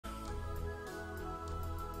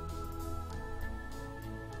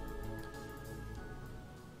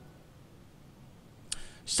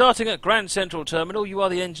Starting at Grand Central Terminal, you are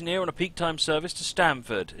the engineer on a peak time service to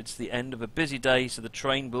Stamford. It's the end of a busy day, so the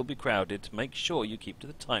train will be crowded. Make sure you keep to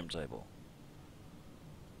the timetable.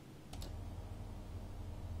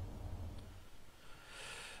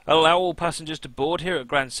 Allow all passengers to board here at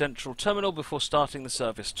Grand Central Terminal before starting the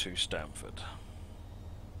service to Stamford.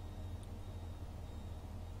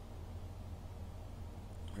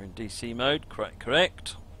 We're in DC mode,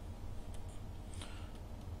 correct.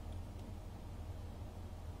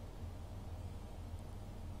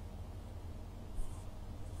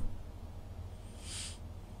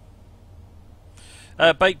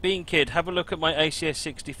 Baked Bean Kid, have a look at my ACS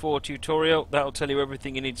 64 tutorial. That'll tell you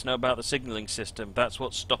everything you need to know about the signalling system. That's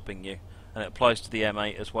what's stopping you, and it applies to the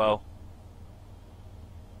M8 as well.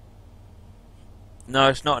 No,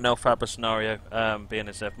 it's not an Elphaba scenario,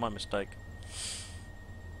 BNSF, my mistake.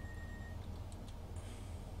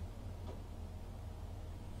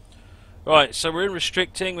 Right, so we're in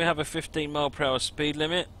restricting. We have a 15 mph speed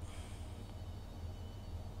limit.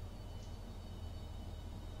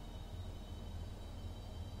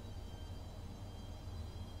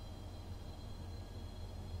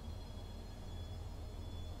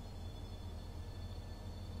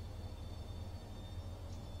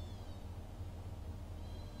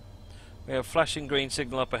 We have flashing green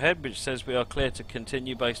signal up ahead, which says we are clear to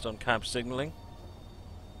continue based on cab signalling.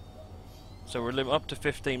 So we're up to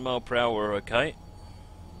 15 mph, okay.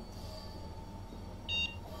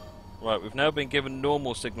 Right, we've now been given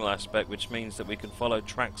normal signal aspect, which means that we can follow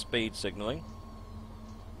track speed signalling.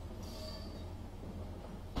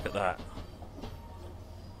 Look at that.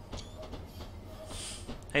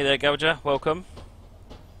 Hey there, Gouger, welcome.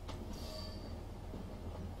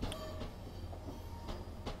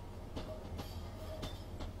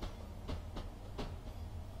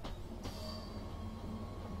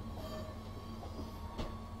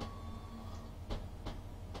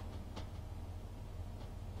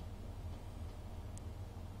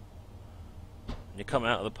 You come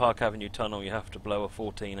out of the Park Avenue tunnel, you have to blow a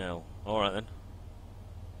 14L. Alright then.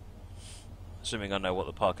 Assuming I know what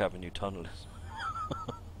the Park Avenue tunnel is.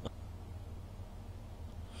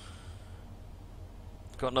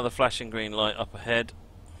 Got another flashing green light up ahead.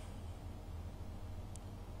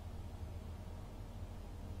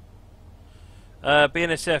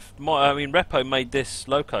 BNSF, Repo made this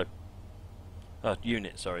loco.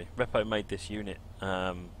 Unit, sorry. Repo made this unit.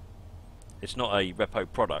 It's not a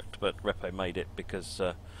Repo product, but Repo made it because,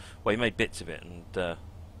 well, he made bits of it and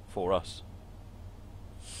for us.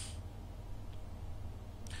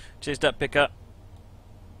 Cheers, that picker.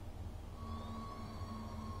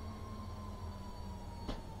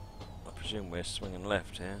 I presume we're swinging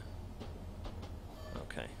left here.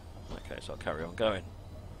 Okay, so I'll carry on going.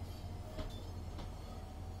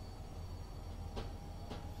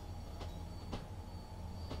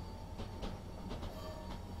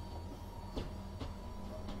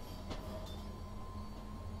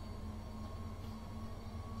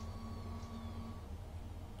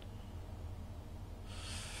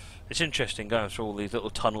 It's interesting going through all these little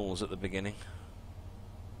tunnels at the beginning.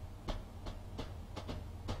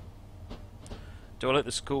 Do I like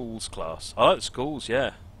the schools class? I like the schools,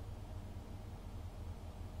 yeah.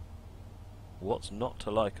 What's not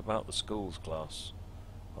to like about the schools class?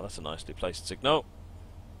 Well, that's a nicely placed signal.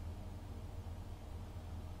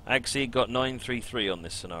 Agseed got 933 on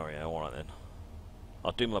this scenario. Alright then.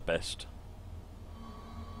 I'll do my best.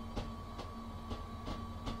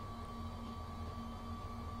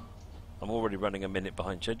 I'm already running a minute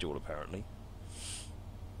behind schedule, apparently.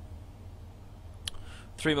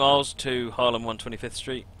 3 miles to Harlem 125th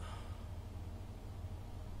Street.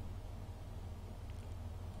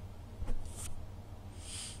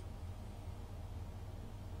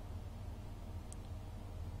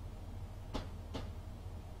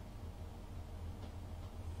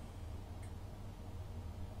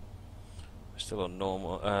 We're still on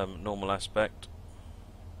normal aspect.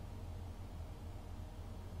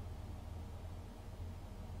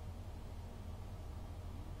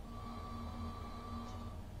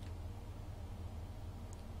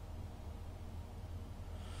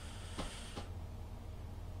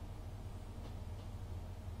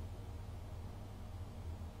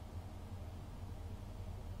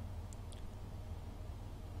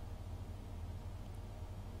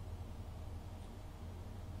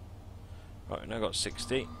 Right, now got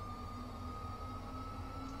 60.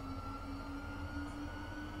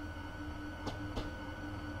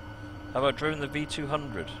 Have I driven the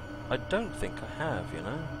V200? I don't think I have, you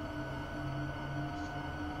know.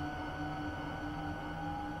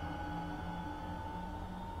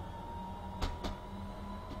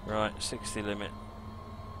 Right, 60 limit.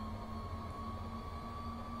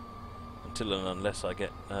 until and unless I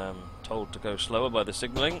get told to go slower by the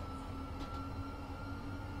signalling.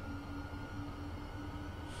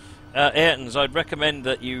 Ayrtons, I'd recommend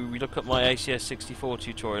that you look at my ACS 64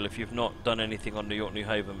 tutorial if you've not done anything on New York New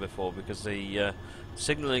Haven before, because the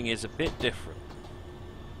signalling is a bit different.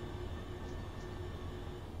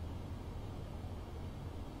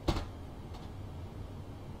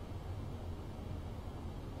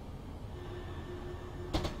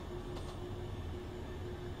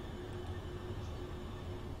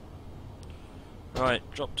 Right,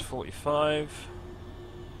 drop to 45.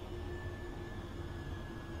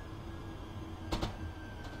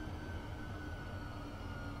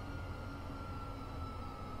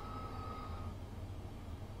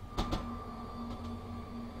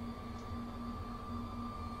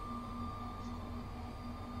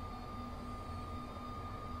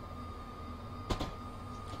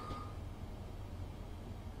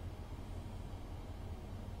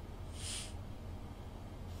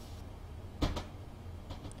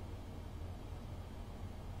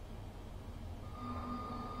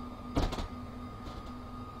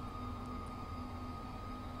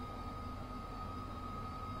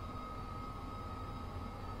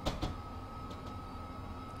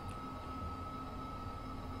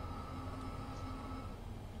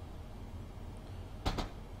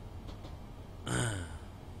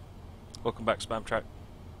 Welcome back, Spam Track.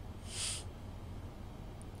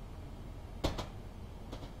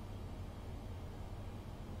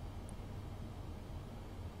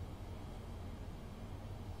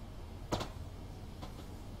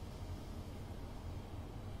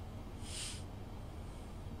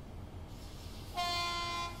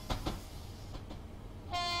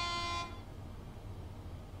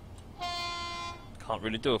 Can't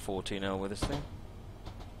really do a 14L with this thing.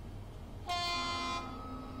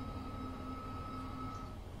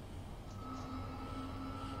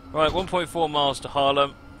 Right, 1.4 miles to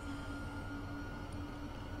Harlem.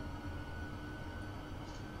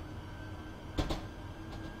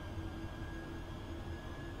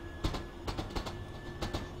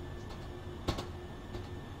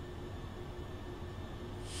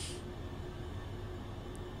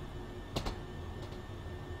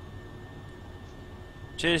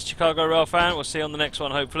 Cheers, Chicago Rail fan. We'll see you on the next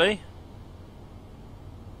one, hopefully.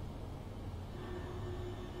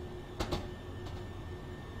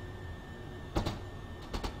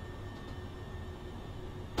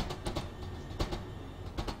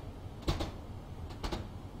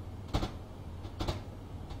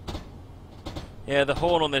 Yeah, the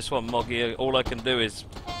horn on this one, Moggy, all I can do is...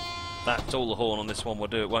 That's all the horn on this one will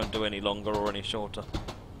do. It won't do any longer or any shorter.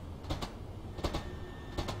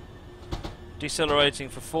 Decelerating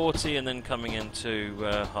for 40 and then coming into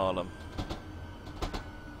Harlem.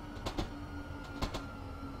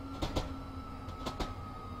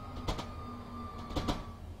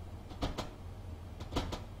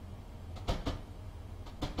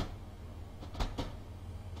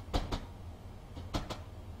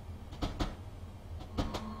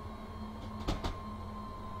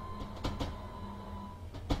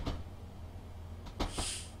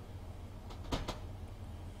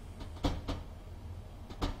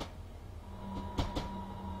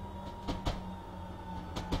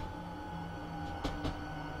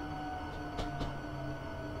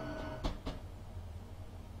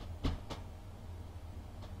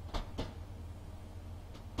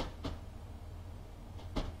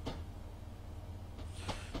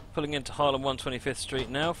 Pulling into Harlem 125th Street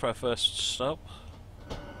now for our first stop.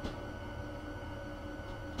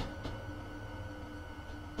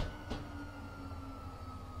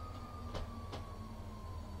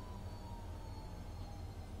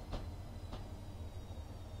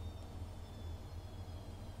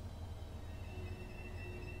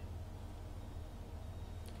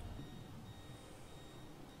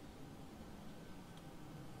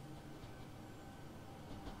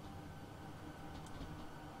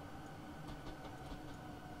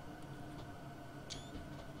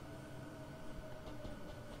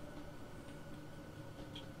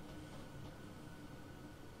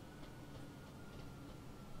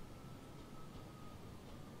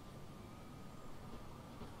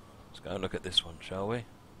 Let's go and look at this one, shall we?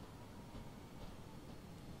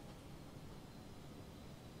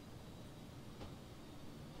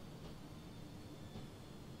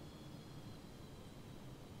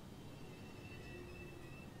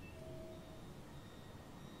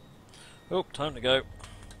 Oh, time to go.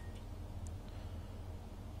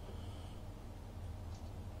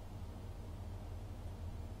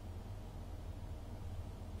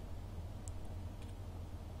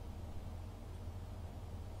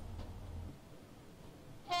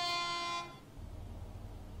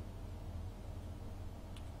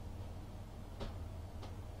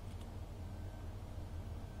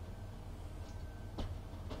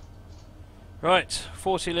 Right,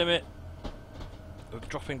 40 limit. We're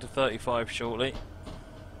dropping to 35 shortly.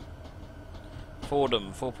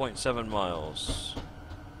 Fordham, 4.7 miles.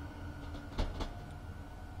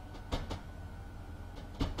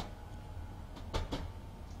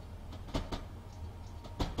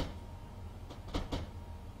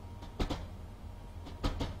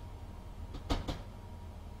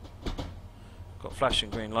 Got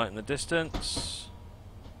flashing green light in the distance.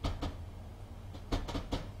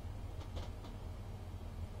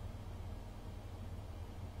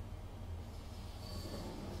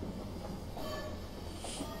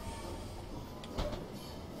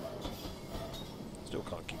 Still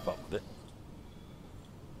can't keep up with it.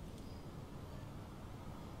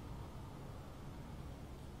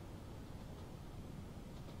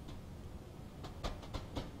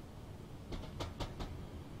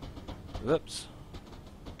 Whoops.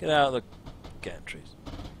 Get out of the gantries.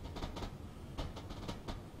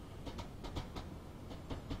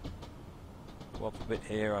 Go up a bit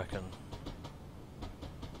here, I can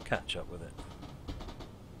catch up with it.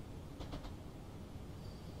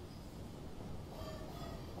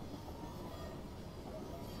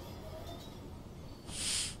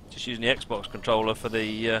 Just using the Xbox controller for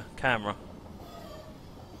the camera.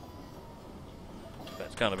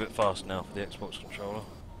 It's going a bit fast now for the Xbox controller.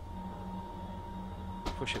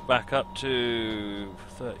 Push it back up to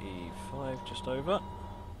 35, just over.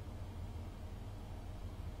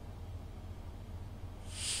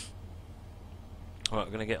 Alright, we're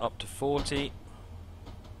going to get up to 40.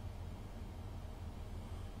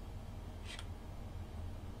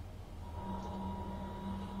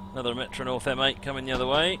 Another Metro North M8 coming the other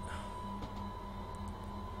way.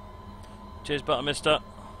 Cheers, butter mister.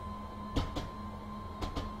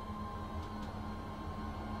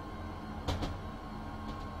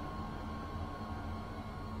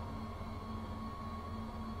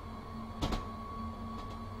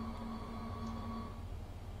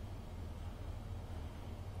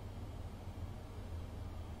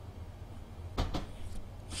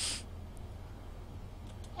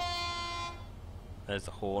 There's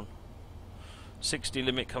the horn. 60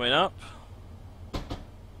 limit coming up.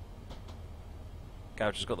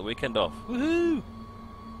 Garage has got the weekend off. Woohoo!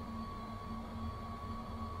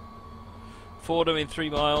 Fordham in 3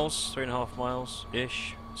 miles, 3.5 miles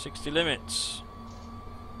ish. 60 limits.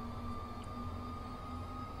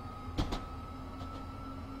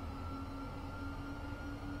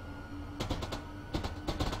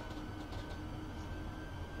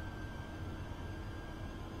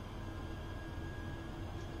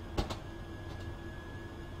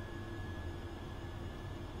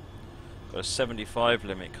 Got a 75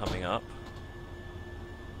 limit coming up.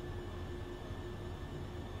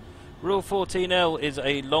 Rule 14L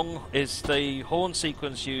is the horn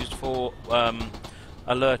sequence used for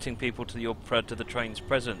alerting people to the train's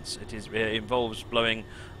presence. It involves blowing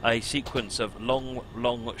a sequence of long,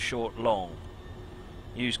 long, short, long.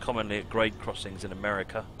 Used commonly at grade crossings in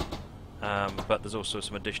America, but there's also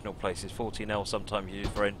some additional places. 14L sometimes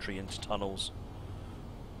used for entry into tunnels.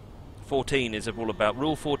 14 is all about.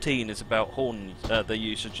 Rule 14 is about horn, the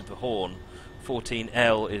usage of the horn.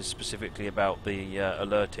 14L is specifically about the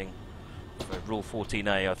alerting. So rule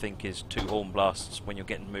 14A, I think, is 2 horn blasts when you're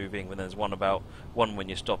getting moving. When there's one when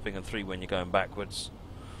you're stopping and 3 when you're going backwards.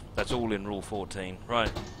 That's all in rule 14.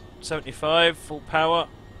 Right, 75 full power.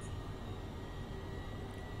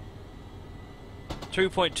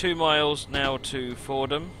 2.2 miles now to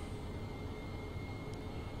Fordham.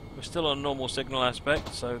 We're still on normal signal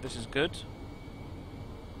aspect, so this is good.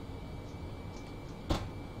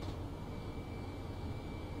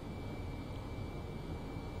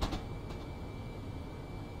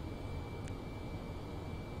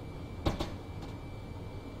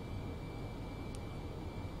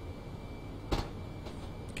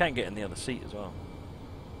 Can get in the other seat as well.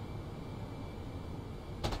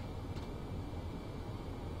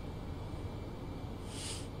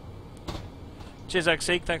 Cheers,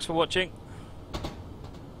 Axeek, thanks for watching.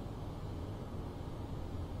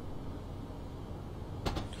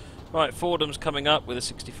 Right, Fordham's coming up with a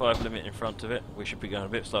 65 limit in front of it. We should be going a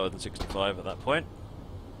bit slower than 65 at that point.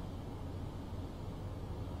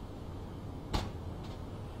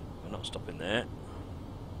 We're not stopping there.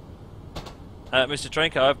 Mr.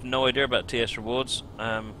 Tranker, I have no idea about TS rewards.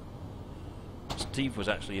 Steve was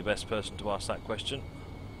actually your best person to ask that question.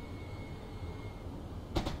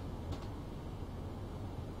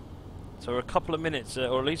 So we're a couple of minutes,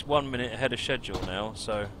 or at least 1 minute ahead of schedule now,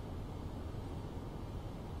 so...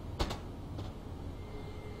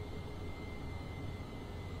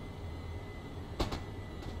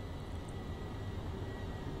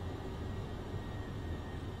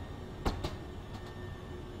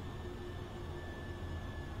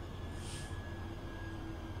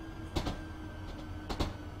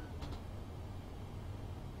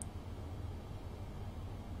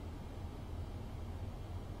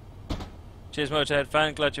 Cheers, Motorhead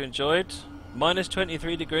fan. Glad you enjoyed. Minus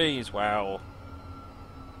 23 degrees. Wow.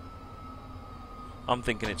 I'm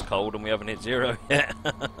thinking it's cold and we haven't hit 0 yet.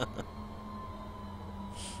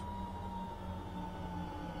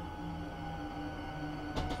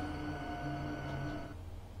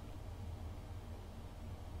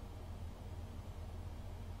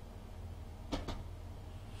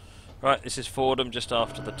 Right, this is Fordham, just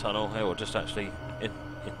after the tunnel, or just actually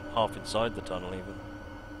half inside the tunnel even.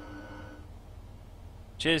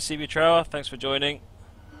 Cheers, CB Trower, thanks for joining.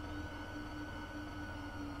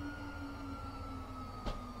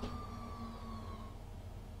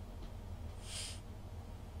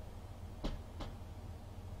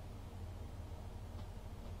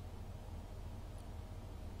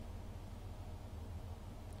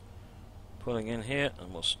 Pulling in here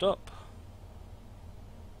and we'll stop.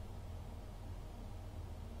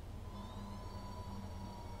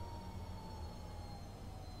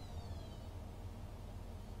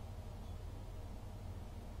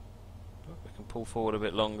 We can pull forward a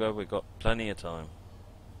bit longer, we've got plenty of time.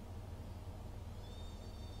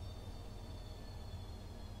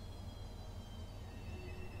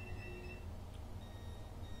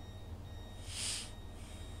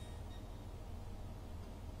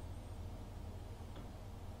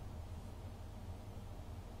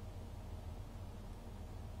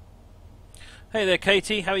 Hey there,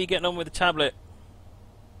 Katie. How are you getting on with the tablet?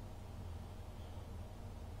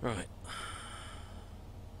 Right.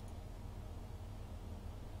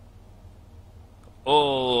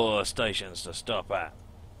 All the stations to stop at.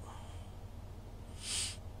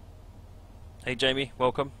 Hey, Jamie.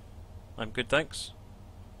 Welcome. I'm good, thanks.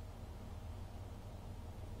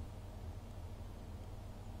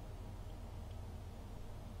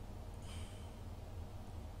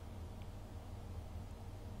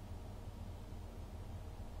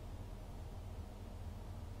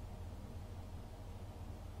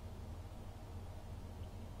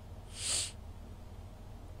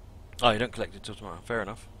 Oh, you don't collect it till tomorrow. Fair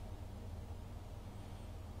enough.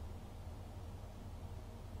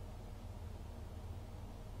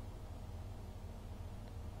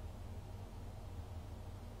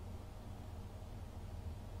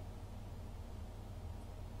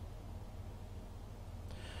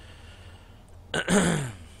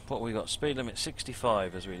 What we got? Speed limit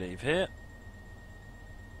 65 as we leave here.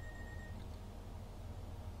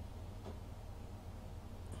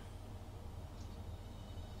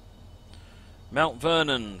 Mount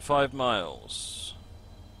Vernon, 5 miles.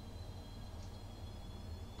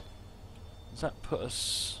 Does that put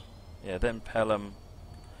us... Yeah, then Pelham.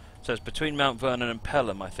 So it's between Mount Vernon and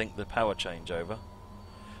Pelham, I think, the power changeover.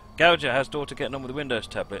 Gouger has daughter getting on with the Windows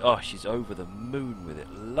tablet. Oh, she's over the moon with it.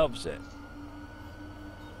 Loves it.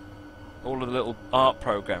 All of the little art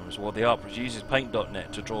programs, or the art she uses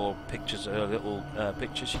Paint.net to draw pictures, her little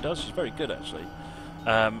pictures she does. She's very good, actually.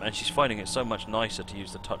 And she's finding it so much nicer to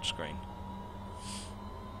use the touchscreen.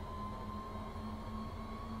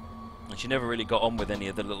 And she never really got on with any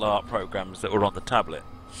of the little art programs that were on the tablet,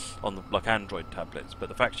 on the, like Android tablets. But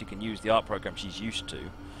the fact she can use the art program she's used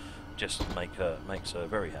to, just makes her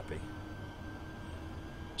very happy.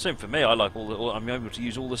 Same for me. I like I'm able to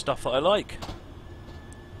use all the stuff that I like,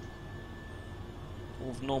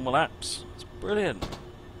 all the normal apps. It's brilliant.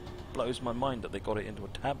 Blows my mind that they got it into a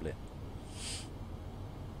tablet.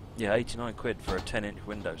 Yeah, 89 quid for a 10-inch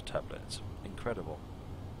Windows tablet. It's incredible.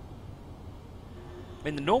 I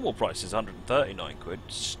mean, the normal price is 139 quid.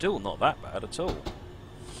 Still not that bad at all.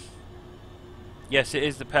 Yes, it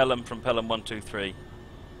is the Pelham from Pelham 123.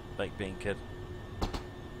 Baked Bean Kid.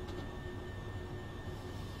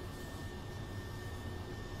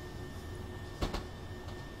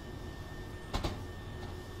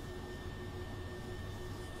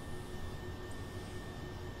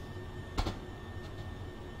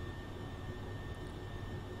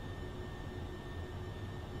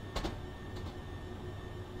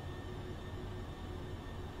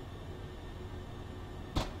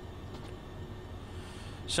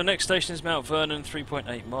 So next station is Mount Vernon,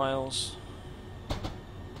 3.8 miles.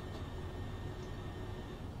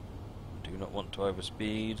 Do not want to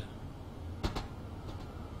overspeed.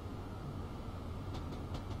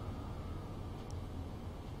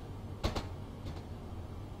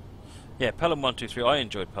 Yeah, Pelham 123. I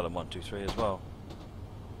enjoyed Pelham 123 as well.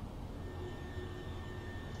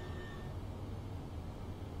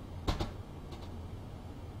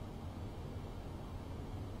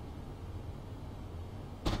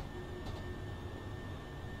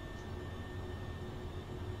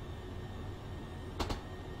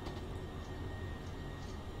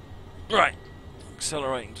 Right,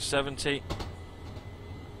 accelerating to 70.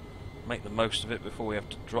 Make the most of it before we have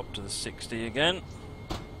to drop to the 60 again.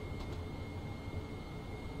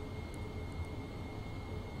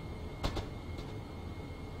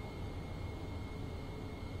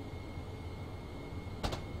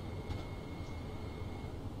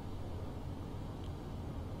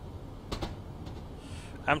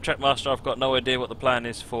 Amtrak Master, I've got no idea what the plan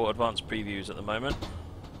is for advanced previews at the moment.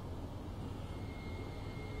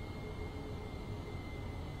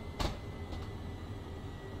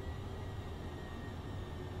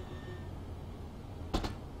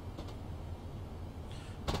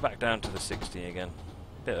 Back down to the 60 again.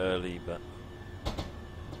 Bit early, but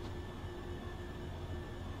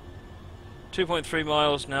 2.3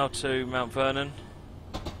 miles now to Mount Vernon.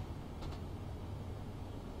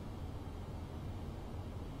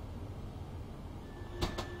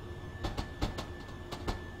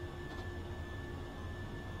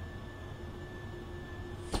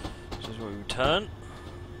 This is where we return.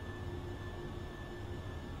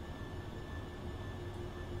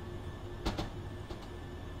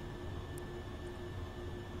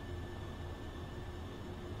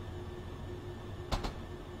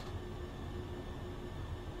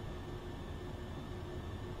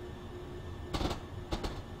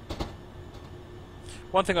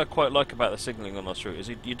 One thing I quite like about the signalling on this route is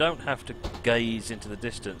you don't have to gaze into the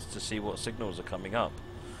distance to see what signals are coming up.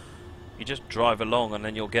 You just drive along and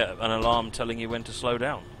then you'll get an alarm telling you when to slow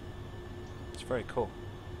down. It's very cool.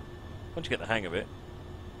 Once you get the hang of it.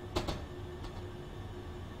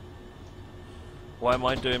 Why am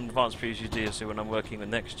I doing advanced previews DLC when I'm working with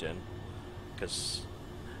next gen? Because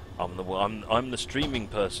I'm the streaming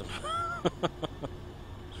person.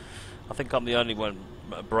 I think I'm the only one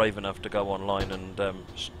brave enough to go online and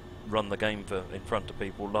run the game in front of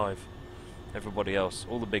people live. Everybody else,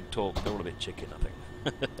 all the big talk, they're all a bit chicken, I think.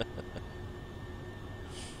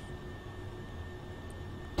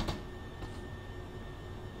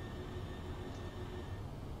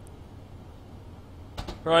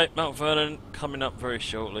 Right, Mount Vernon coming up very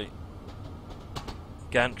shortly.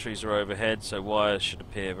 Gantries are overhead, so wires should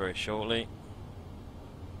appear very shortly.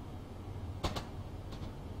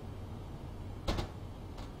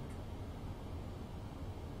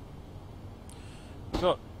 We've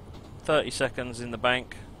got 30 seconds in the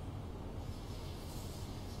bank.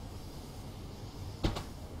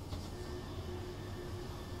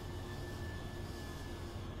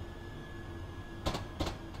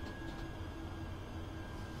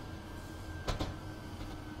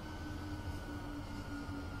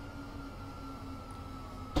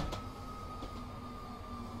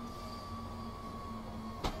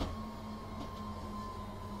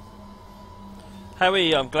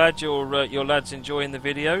 Howie, I'm glad your lad's enjoying the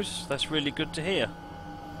videos. That's really good to hear.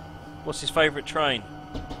 What's his favourite train?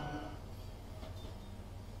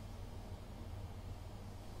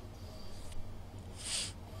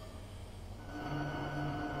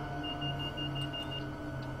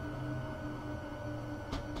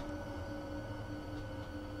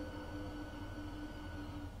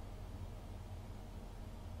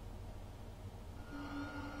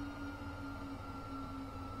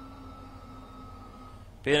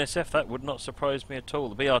 BNSF, that would not surprise me at all.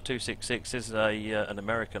 The BR266 is an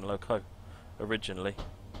American loco, originally.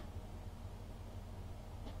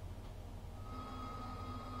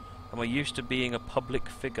 Am I used to being a public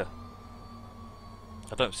figure?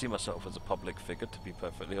 I don't see myself as a public figure, to be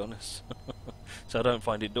perfectly honest. So I don't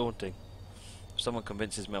find it daunting. If someone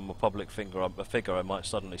convinces me I'm a public figure, I might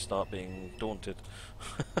suddenly start being daunted.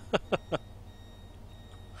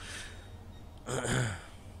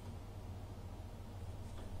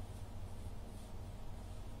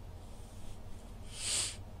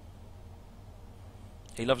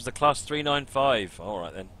 He loves the class 395.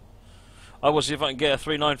 Alright then. I will see if I can get a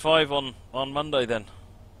 395 on Monday then.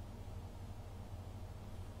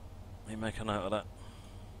 Let me make a note of that.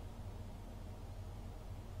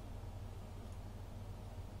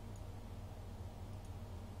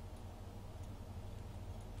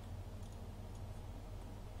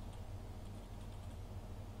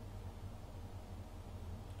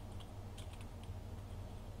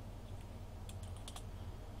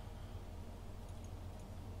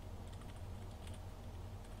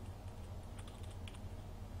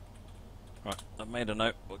 Right, I've made a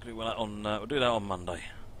note. We'll do that on Monday.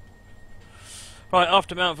 Right,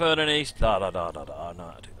 after Mount Vernon East. I know how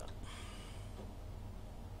to do that.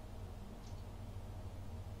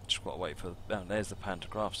 Just got to wait for. There's the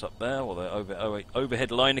pantographs up there, or the overhead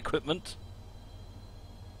line equipment.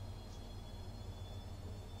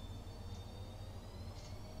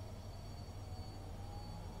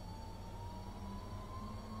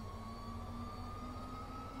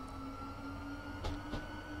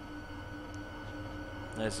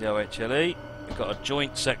 There's the OHLE. We've got a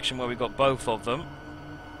joint section where we've got both of them.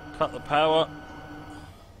 Cut the power.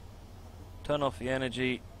 Turn off the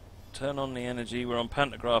energy. Turn on the energy. We're on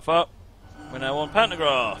pantograph up. We're now on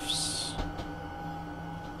pantographs.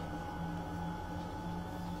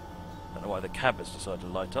 Don't know why the cab has decided to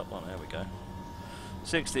light up. Oh, there we go.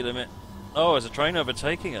 60 limit. Oh, there's a train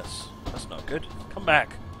overtaking us. That's not good. Come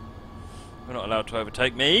back. We're not allowed to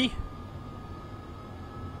overtake me.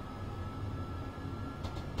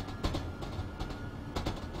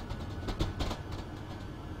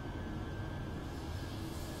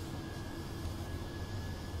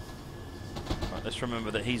 Right, let's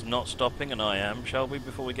remember that he's not stopping and I am, shall we,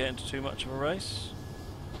 before we get into too much of a race?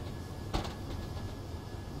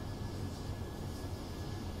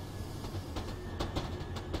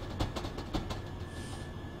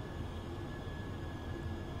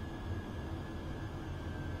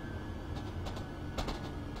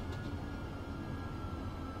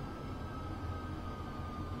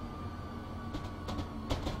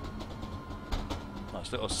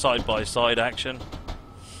 Nice little side-by-side action.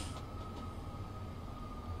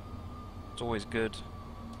 It's always good.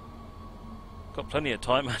 Got plenty of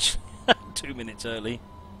time actually. 2 minutes early.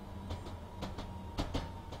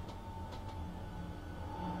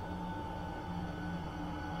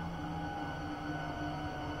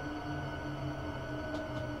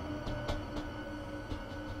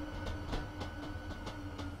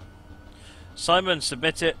 Simon,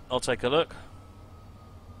 submit it. I'll take a look.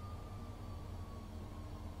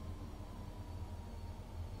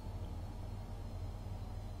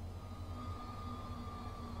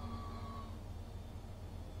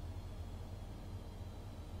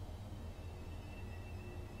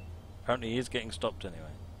 Apparently he is getting stopped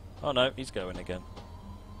anyway. Oh no, he's going again.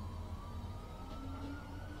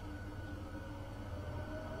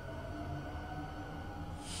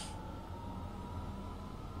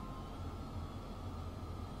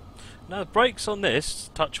 Now the brakes on this,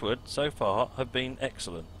 touchwood, so far have been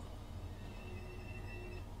excellent.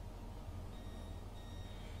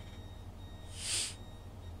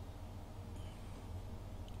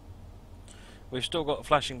 We've still got a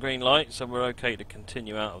flashing green light, so we're okay to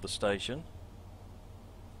continue out of the station.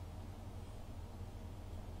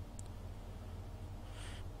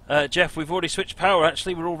 Jeff, we've already switched power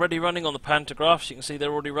actually, we're already running on the pantographs, you can see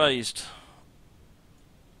they're already raised.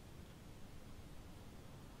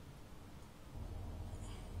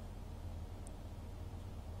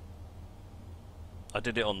 I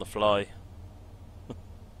did it on the fly.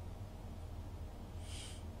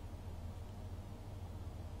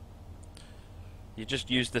 You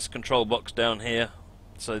just use this control box down here,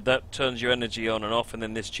 so that turns your energy on and off, and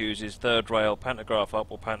then this chooses third rail, pantograph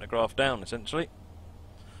up or pantograph down essentially.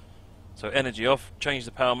 So energy off, change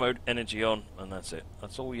the power mode, energy on, and that's it.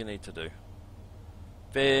 That's all you need to do.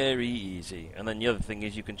 Very easy. And then the other thing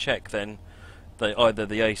is you can check then that either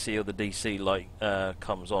the AC or the DC light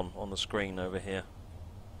comes on the screen over here.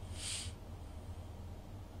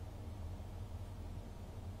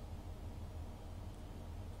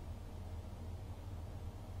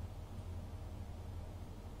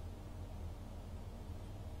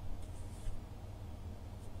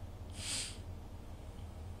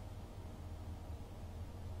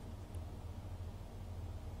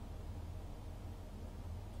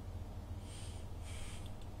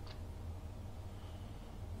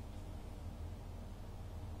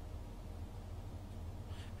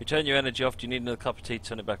 You turn your energy off, do you need another cup of tea to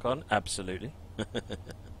turn it back on? Absolutely.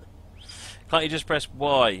 Can't you just press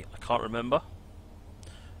Y? I can't remember.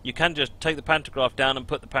 You can just take the pantograph down and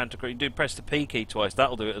put the pantograph. You do press the P key twice,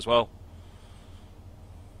 that'll do it as well.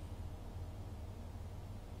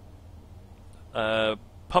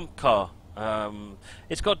 Pump car.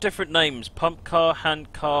 It's got different names. Pump car,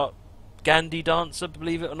 hand car, Gandhi dancer,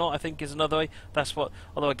 believe it or not, I think is another way. That's what.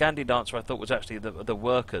 Although a Gandhi dancer I thought was actually the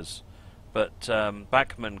workers. But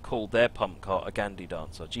Bachmann called their pump car a Gandhi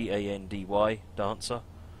dancer, G-A-N-D-Y dancer.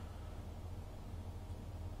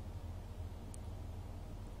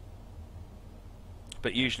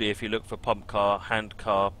 But usually, if you look for pump car, hand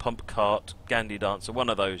car, pump cart, Gandhi dancer, one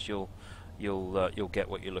of those, you'll get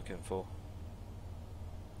what you're looking for.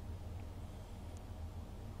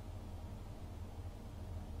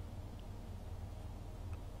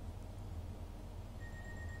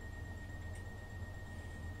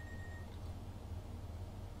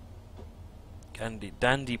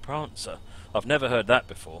 Dandy Prancer. I've never heard that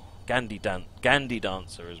before. Gandhi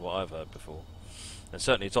Dancer is what I've heard before. And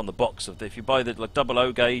certainly it's on the box of if you buy the like, double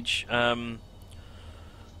O gauge, one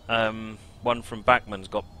from Bachmann's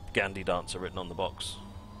got Gandhi Dancer written on the box.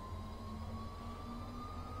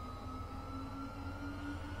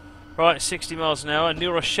 Right, 60 miles an hour,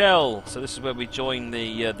 New Rochelle. So this is where we join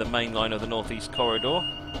the main line of the Northeast Corridor.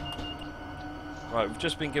 Right, we've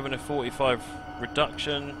just been given a 45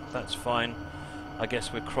 reduction. That's fine. I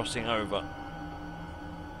guess we're crossing over.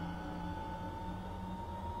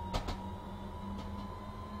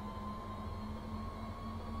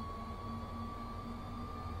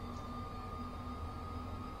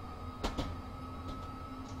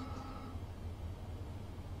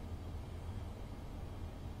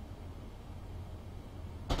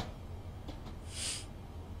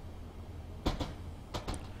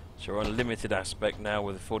 So we're on a limited aspect now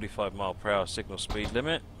with a 45 mile/h signal speed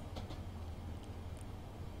limit.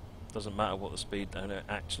 Doesn't matter what the speed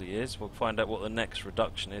actually is. We'll find out what the next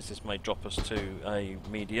reduction is. This may drop us to a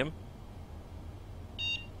medium.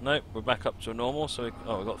 Nope, we're back up to a normal. So we've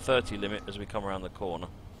got 30 limit as we come around the corner.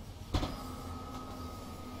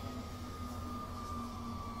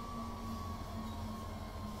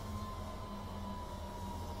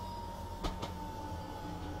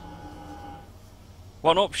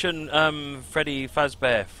 One option, Freddy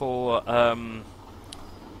Fazbear, for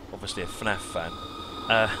obviously a FNAF fan.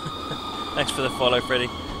 Thanks for the follow, Freddy.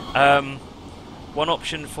 One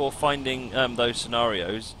option for finding those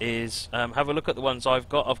scenarios is have a look at the ones I've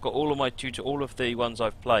got. I've got all of my all of the ones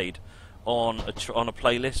I've played on a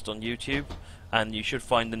playlist on YouTube, and you should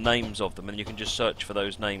find the names of them, and you can just search for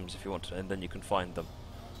those names if you want to, and then you can find them.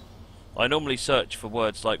 I normally search for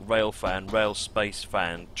words like rail fan, rail space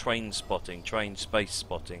fan, train spotting, train space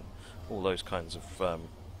spotting, all those kinds of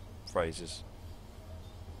phrases.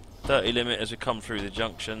 30 limit as we come through the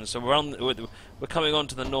junction. So we're coming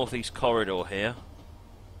onto the Northeast Corridor here,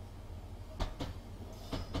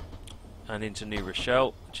 and into New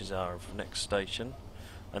Rochelle, which is our next station,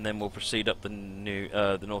 and then we'll proceed up the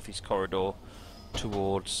Northeast Corridor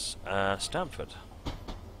towards Stamford.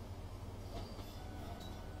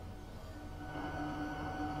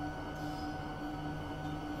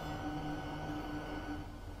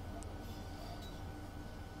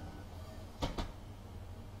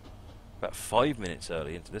 About 5 minutes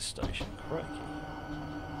early into this station. Crikey.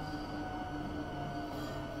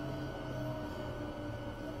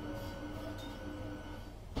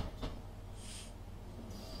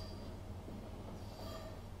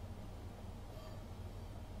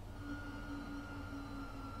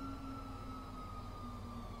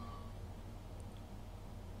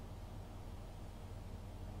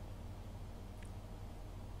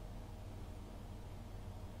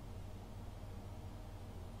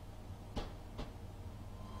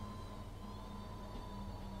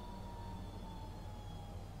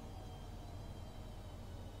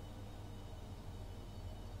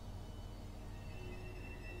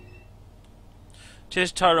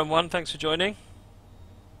 Cheers, Tyrone1, thanks for joining.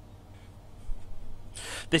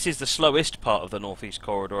 This is the slowest part of the Northeast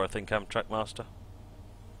Corridor, I think, Amtrak Master.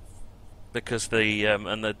 Because the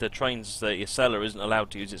trains, the Acela isn't allowed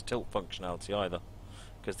to use its tilt functionality either.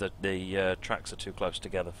 Because the tracks are too close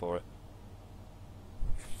together for it.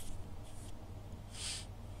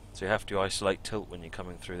 So you have to isolate tilt when you're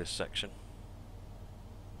coming through this section.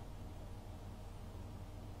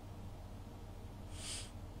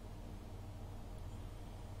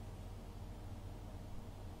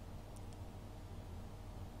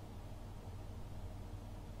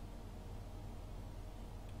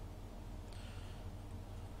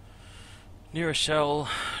 New Rochelle,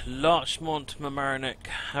 Larchmont, Mamaroneck,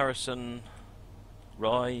 Harrison,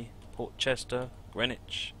 Rye, Portchester,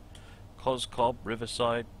 Greenwich, Coscob,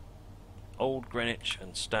 Riverside, Old Greenwich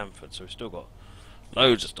and Stamford, so we've still got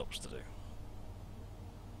loads of stops to do.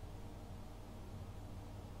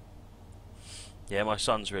 Yeah, my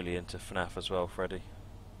son's really into FNAF as well, Freddy.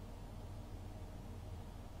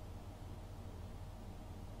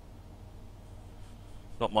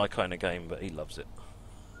 Not my kind of game, but he loves it.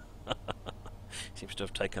 Seems to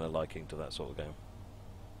have taken a liking to that sort of game.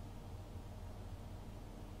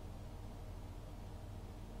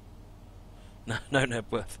 No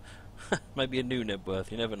Nebworth. Maybe a new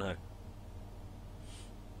Nebworth, you never know.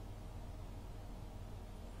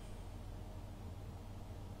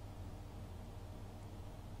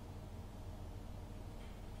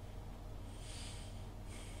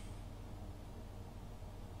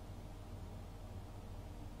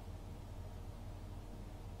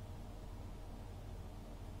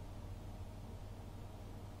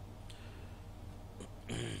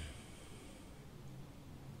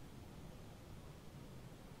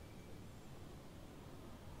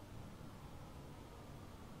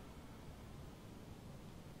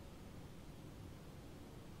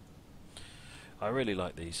 I really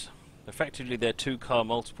like these. Effectively, they're two-car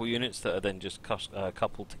multiple units that are then just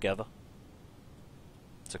coupled together.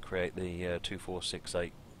 to create the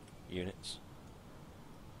 2468 units.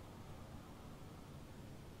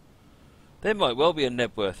 There might well be a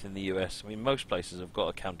Nebworth in the US. I mean, most places have got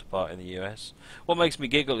a counterpart in the US. What makes me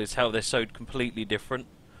giggle is how they're so completely different.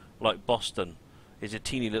 Like Boston is a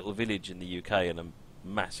teeny little village in the UK and a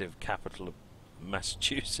massive capital of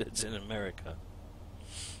Massachusetts in America.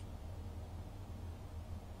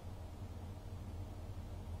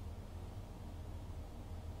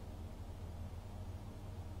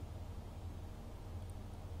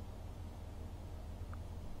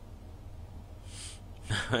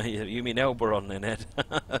 You mean Elberon then, Ed?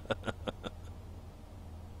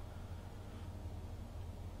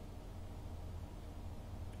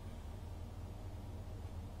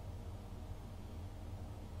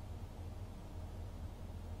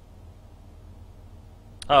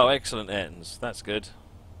 Oh, excellent ends. That's good.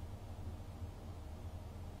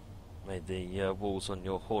 Made the walls on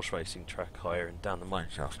your horse racing track higher and down the mine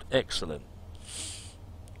shaft. Excellent.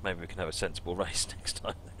 Maybe we can have a sensible race next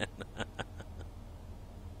time then.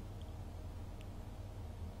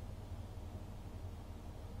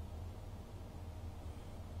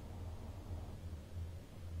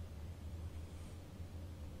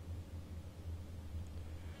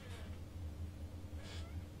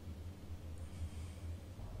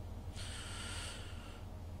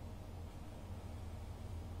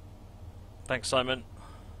 Thanks, Simon.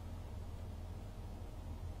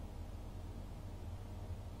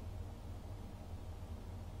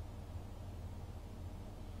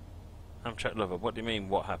 Amtrak lover, what do you mean,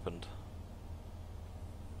 what happened?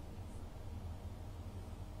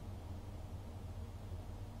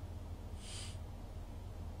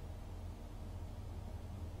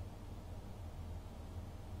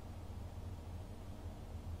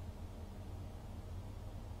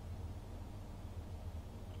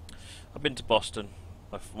 I've been to Boston.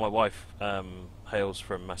 My wife hails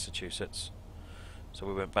from Massachusetts, so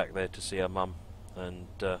we went back there to see her mum, and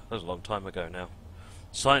that was a long time ago now.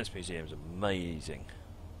 Science Museum's amazing.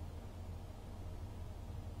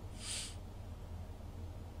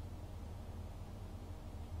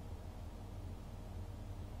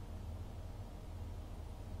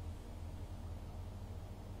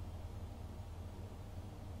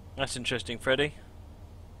 That's interesting, Freddie.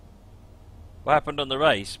 What happened on the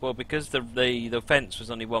race? Well, because the fence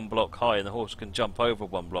was only 1 block high and the horse can jump over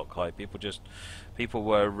 1 block high, people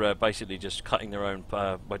were basically just cutting their own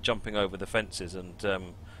by jumping over the fences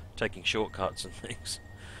and taking shortcuts and things.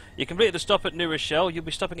 You completed the stop at New Rochelle. You'll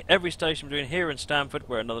be stopping at every station between here and Stamford,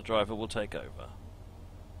 where another driver will take over.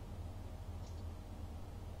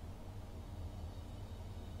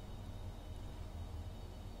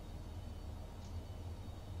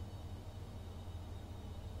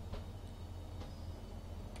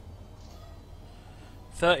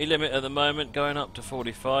 .30 limit at the moment, going up to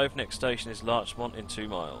 45. Next station is Larchmont in 2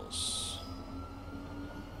 miles.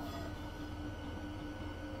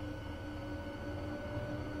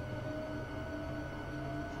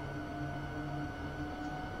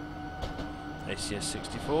 ACS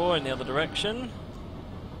 64 in the other direction.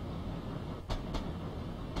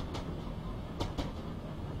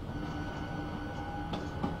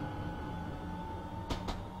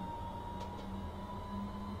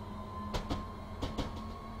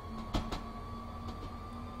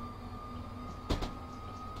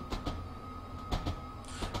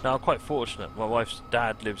 Now, I'm quite fortunate. My wife's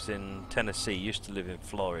dad lives in Tennessee, used to live in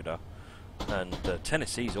Florida, and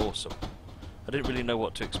Tennessee's awesome. I didn't really know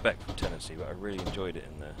what to expect from Tennessee, but I really enjoyed it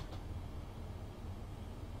in there.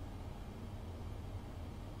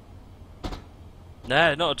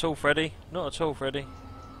 Nah, not at all, Freddie. Not at all, Freddie.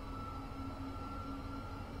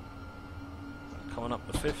 Coming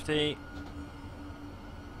up to 50.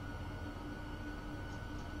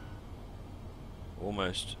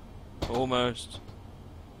 Almost. Almost.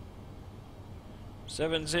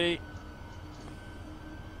 70.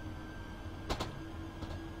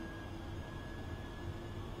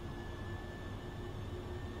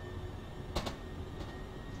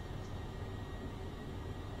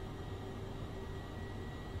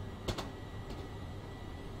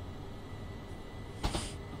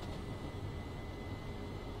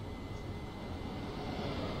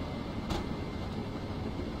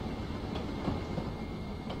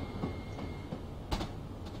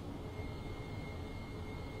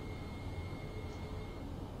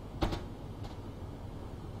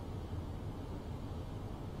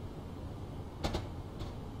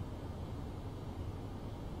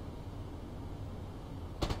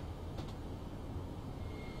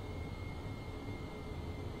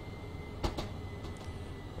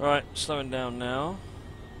 Right, slowing down now.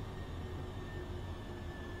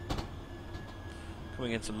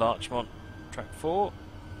 Coming into Larchmont, track 4.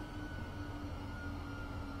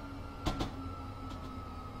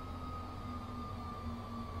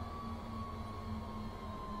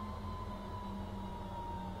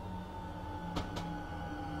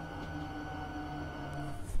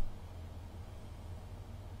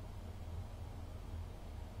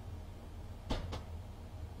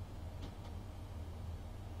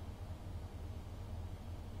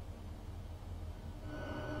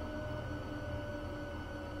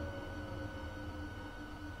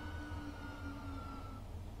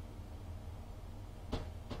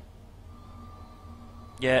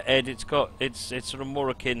 Yeah, Ed, it's sort of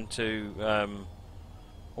more akin to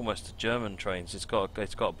almost to German trains. It's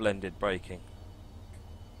got blended braking.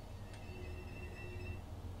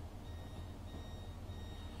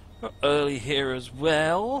 Got early here as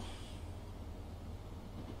well.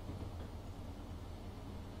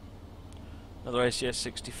 Another ACS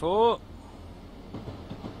 64.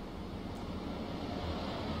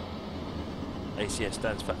 ACS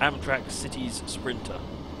stands for Amtrak Cities Sprinter.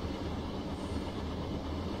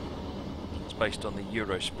 It's based on the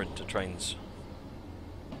Euro Sprinter trains.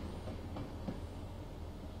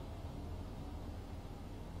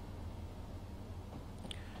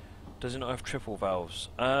 Does it not have triple valves?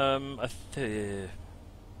 I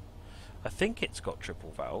think it's got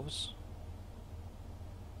triple valves.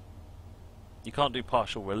 You can't do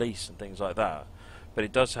partial release and things like that, but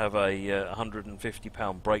it does have a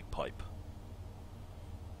 150-pound brake pipe.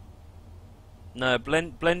 No,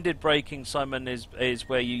 blended braking, Simon, is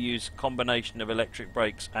where you use a combination of electric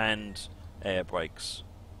brakes and air brakes.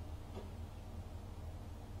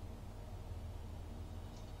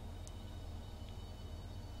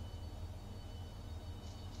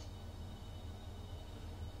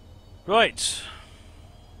 Right.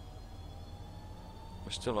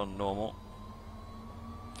 We're still on normal.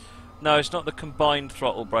 No, it's not the combined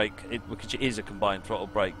throttle brake, which is a combined throttle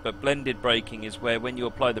brake, but blended braking is where when you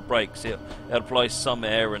apply the brakes it applies some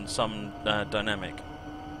air and some dynamic.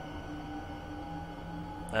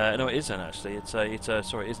 No, it isn't actually. Sorry,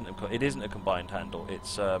 it isn't a combined handle.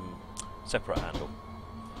 It's separate handle.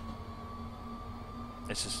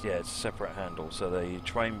 It's just, yeah, it's a separate handle. So the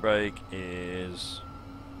train brake is.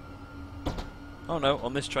 Oh no,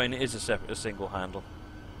 on this train it is a single handle.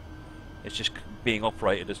 It's just being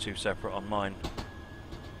operated as two separate on mine.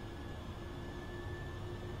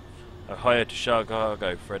 Ohio to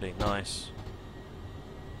Chicago, Freddy, nice.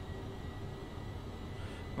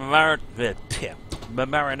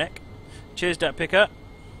 Mamaroneck. Cheers, Dat Picker.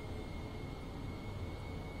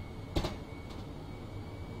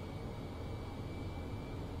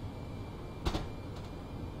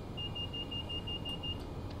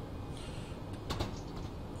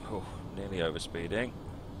 Oh, nearly overspeeding.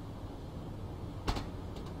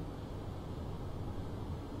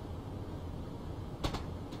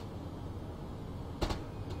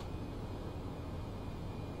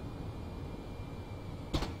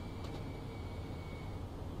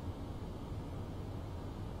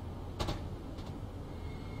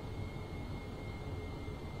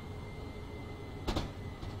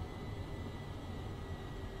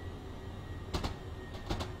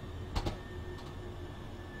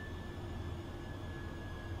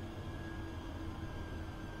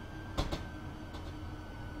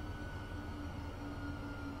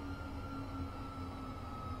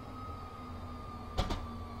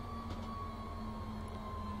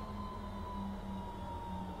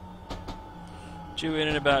 Due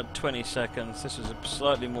in about 20 seconds. This is a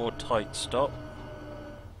slightly more tight stop.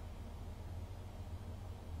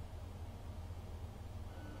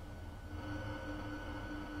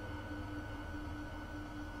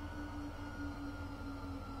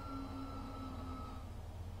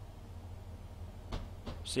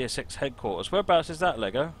 CSX headquarters. Whereabouts is that,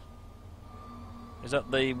 Lego? Is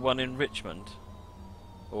that the one in Richmond?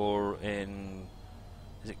 Or in...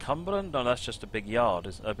 is it Cumberland? No, that's just a big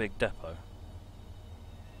yard, a big depot.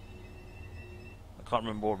 I can't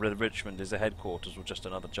remember whether Richmond is the headquarters or just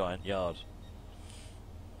another giant yard.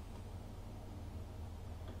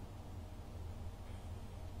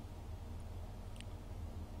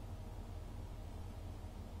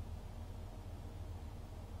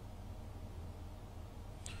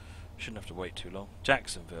 Shouldn't have to wait too long.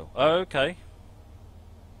 Jacksonville. Oh, okay.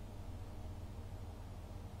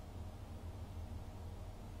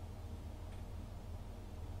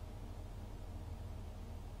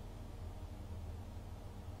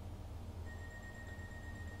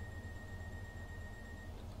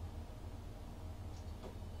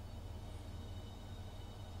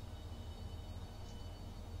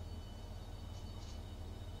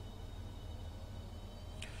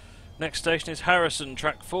 Next station is Harrison,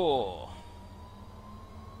 track 4.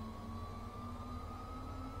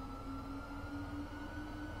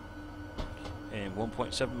 In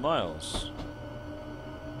 1.7 miles.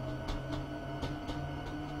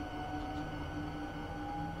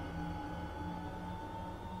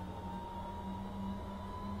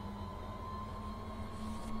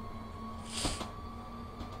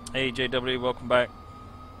 Hey JW, welcome back.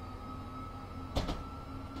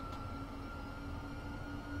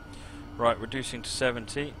 Right, reducing to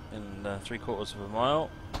 70 in 3/4 of a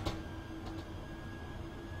mile.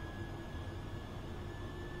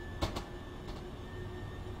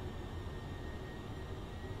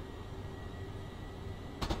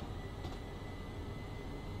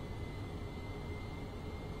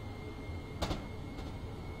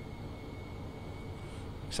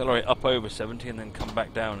 Accelerate up over 70 and then come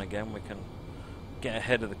back down again. We can get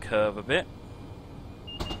ahead of the curve a bit.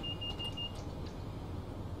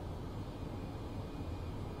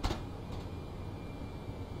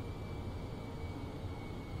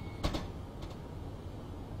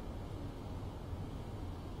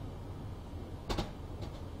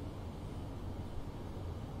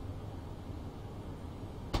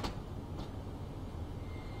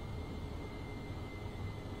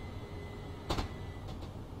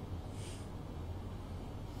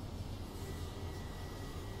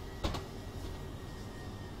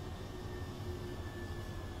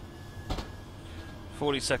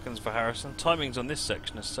 .40 seconds for Harrison. Timings on this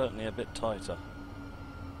section are certainly a bit tighter.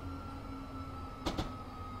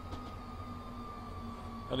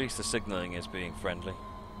 At least the signalling is being friendly.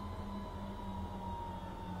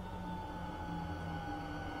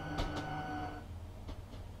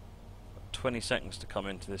 Got 20 seconds to come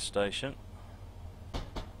into this station.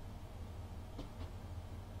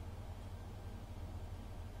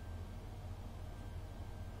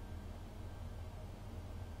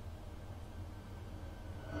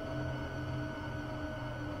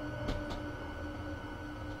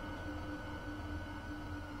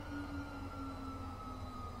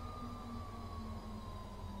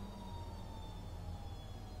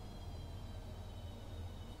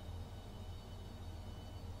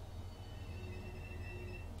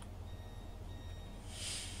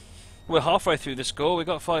 We're halfway through the score, we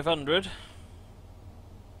got 500.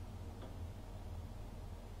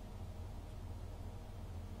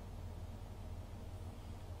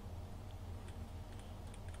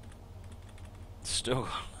 Still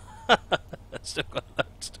still got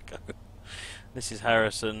loads to go. This is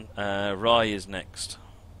Harrison, Rye is next.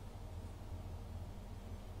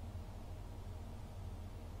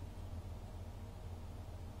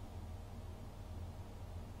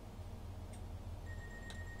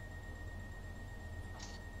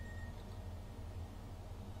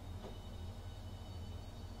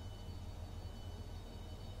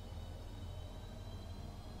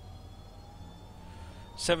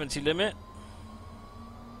 .70 limit.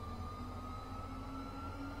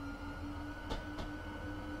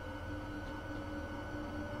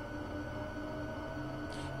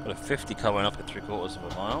 Got a 50 coming up at 3/4 of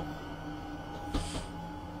a mile.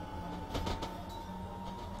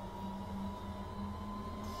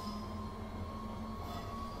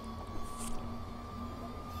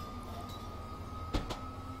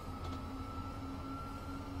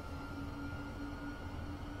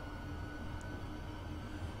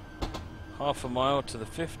 Half a mile to the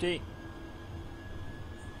 50.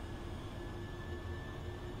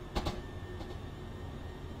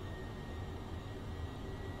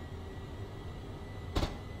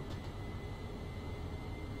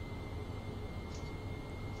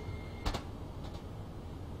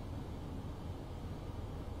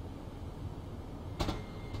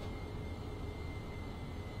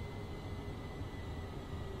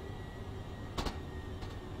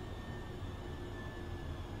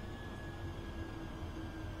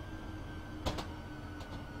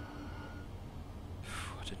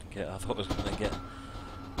 I thought I was going to get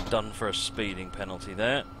done for a speeding penalty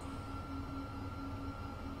there.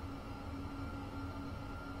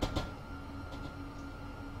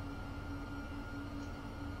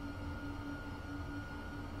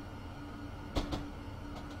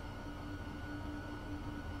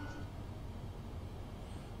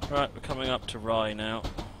 Right, we're coming up to Rye now.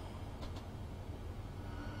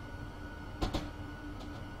 I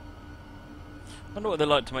wonder what they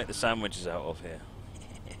like to make the sandwiches out of here.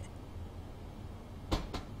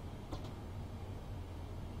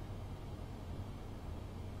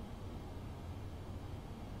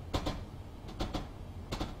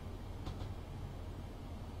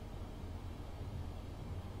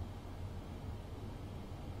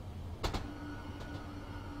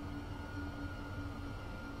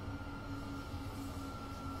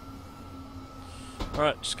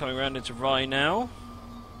 Alright, just coming round into Rye now.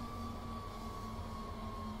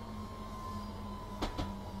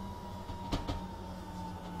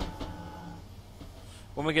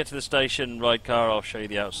 When we get to the station, ride car, I'll show you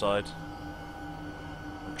the outside.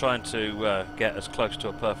 I'm trying to get as close to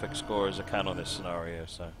a perfect score as I can on this scenario,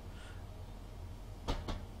 so...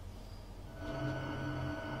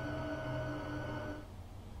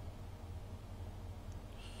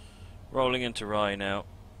 Rolling into Rye now,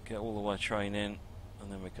 get all the way train in,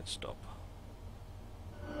 and then we can stop.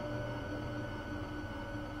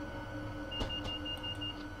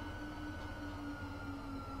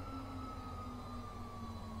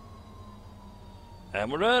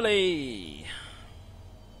 And we're early!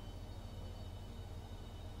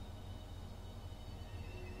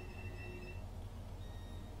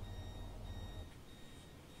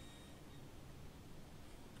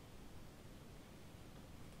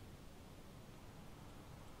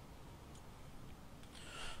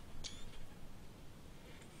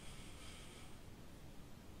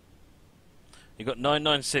 You got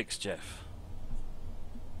 996, Jeff.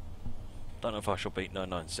 Don't know if I shall beat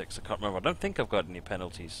 996. I can't remember. I don't think I've got any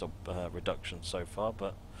penalties or reductions so far,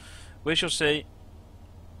 but we shall see.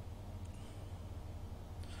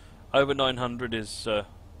 Over 900 is a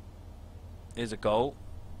goal.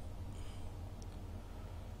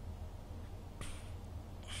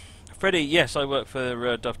 Freddie, yes, I work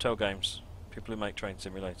for Dovetail Games, people who make Train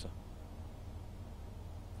Simulator.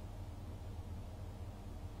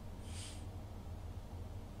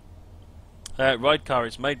 Ridecar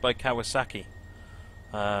is made by Kawasaki,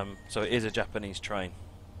 so it is a Japanese train.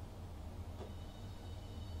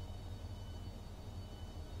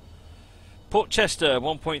 Port Chester,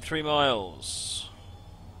 1.3 miles.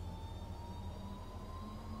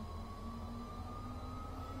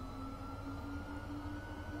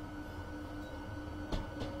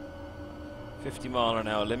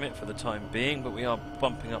 £50-mile-an-hour limit for the time being, but we are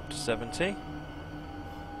bumping up to 70.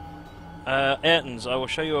 Ayrtons, I will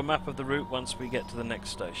show you a map of the route once we get to the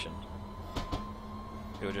next station.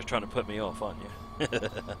 You were just trying to put me off, aren't you?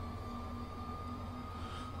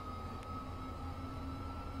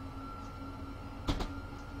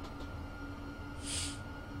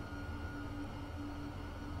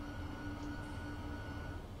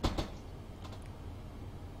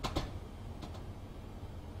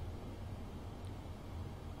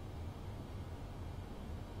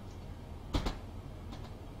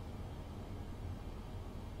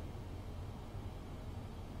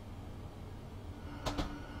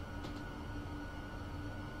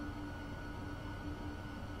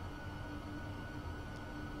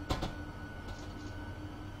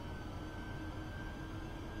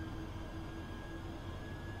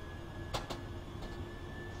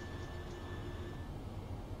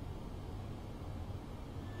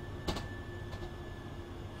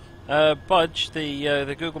 Budge,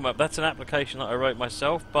 the Google Map, that's an application that I wrote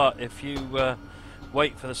myself, but if you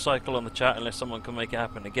wait for the cycle on the chat, unless someone can make it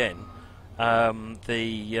happen again,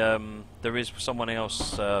 there is someone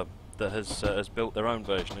else that has built their own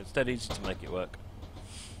version. It's dead easy to make it work.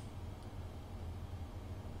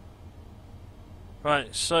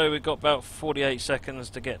 Right, so we've got about 48 seconds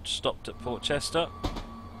to get stopped at Port Chester.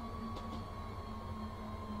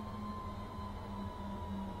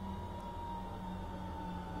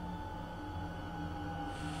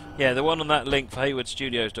 Yeah, the one on that link for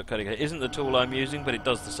haywardstudios.co.uk isn't the tool I'm using, but it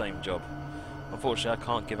does the same job. Unfortunately, I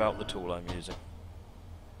can't give out the tool I'm using.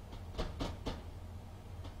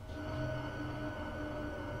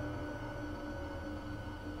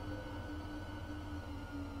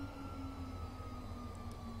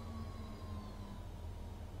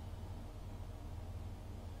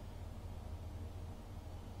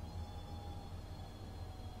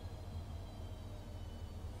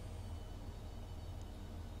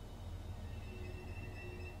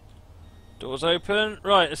 Doors open.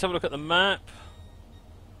 Right, let's have a look at the map.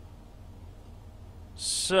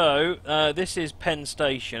 So, this is Penn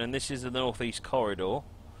Station, and this is the North East Corridor.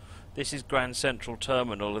 This is Grand Central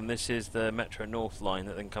Terminal, and this is the Metro North line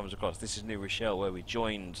that then comes across. This is New Rochelle, where we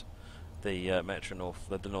joined the Metro North,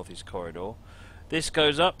 the North East Corridor. This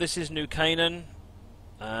goes up. This is New Canaan,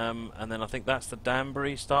 and then I think that's the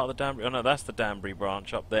Danbury, start of the Danbury. Oh no, that's the Danbury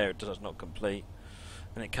branch up there. It does not complete,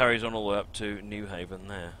 and it carries on all the way up to New Haven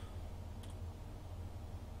there.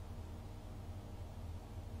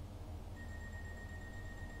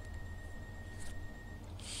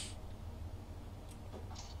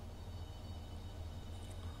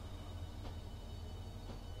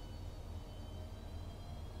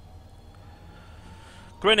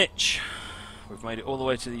 Greenwich. We've made it all the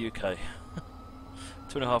way to the UK.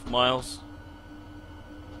 2.5 miles.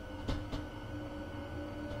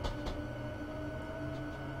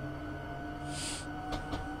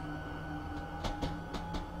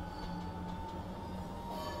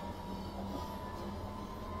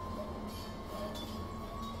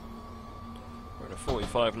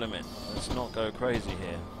 45 limit. Let's not go crazy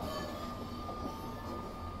here.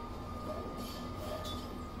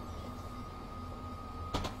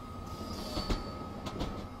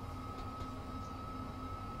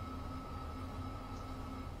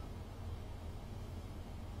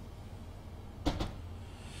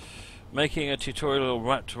 Making a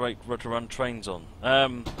tutorial to run trains on.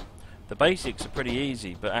 The basics are pretty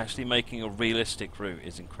easy, but actually making a realistic route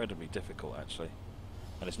is incredibly difficult, actually.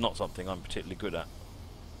 And it's not something I'm particularly good at.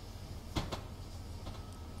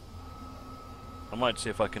 I might see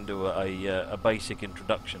if I can do a basic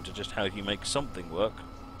introduction to just how you make something work.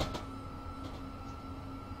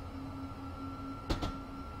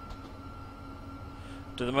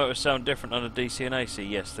 Do the motors sound different under DC and AC?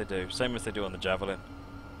 Yes, they do. Same as they do on the Javelin.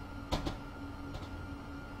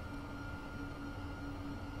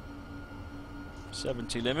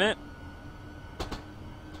 $70 limit.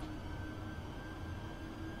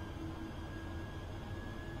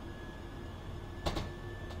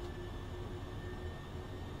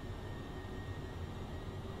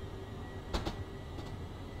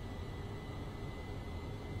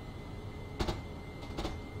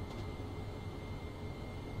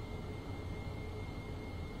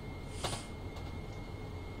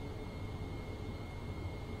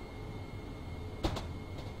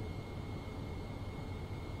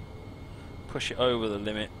 Push it over the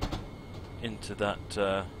limit into that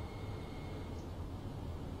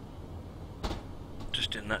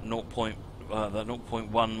just in that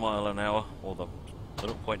 0.1 mile an hour, or the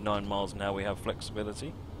 0.9 miles an hour. We have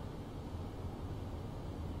flexibility.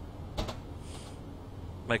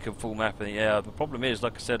 Make a full map, and yeah, the problem is,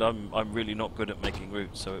 like I said, I'm really not good at making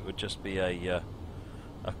routes, so it would just be a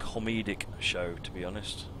comedic show, to be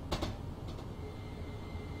honest.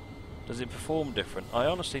 Does it perform different? I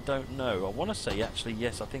honestly don't know. I want to say actually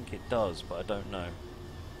yes, I think it does, but I don't know.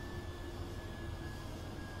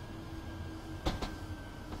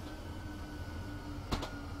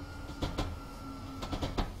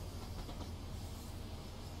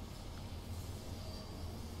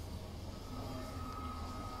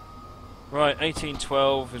 Right,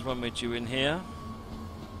 1812 is when we're due in here.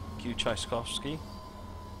 Q Tchaikovsky.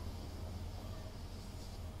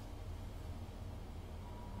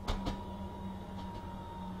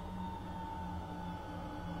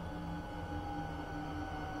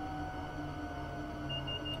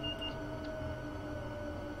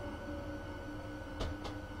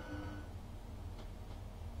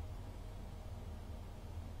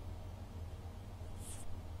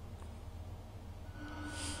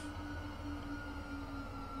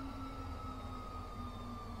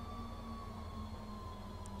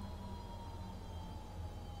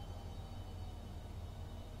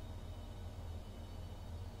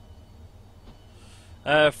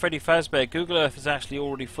 Freddy Fazbear, Google Earth is actually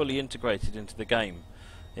already fully integrated into the game.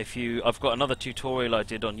 I've got another tutorial I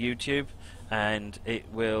did on YouTube, and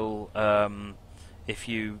it will, if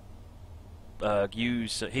you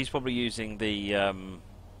use, he's probably using the, I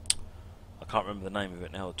can't remember the name of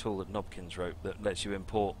it now, the tool that Nobkins wrote that lets you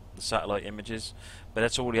import the satellite images, but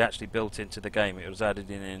that's already actually built into the game. It was added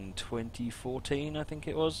in 2014, I think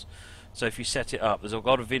it was. So if you set it up, I've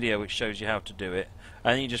got a video which shows you how to do it,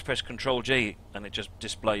 and then you just press Control G and it just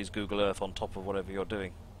displays Google Earth on top of whatever you're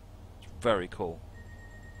doing. It's very cool.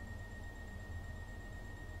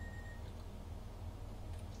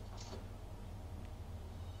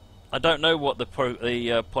 I don't know what the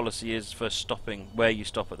policy is for stopping, where you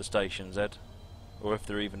stop at the stations, Ed, or if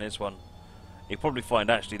there even is one. You'll probably find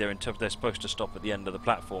actually they're supposed to stop at the end of the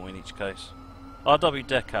platform in each case. RW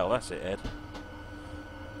Decal, that's it, Ed.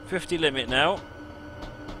 50 limit now.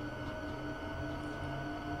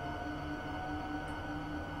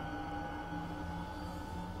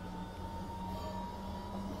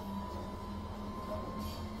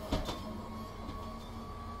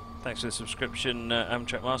 Thanks for the subscription,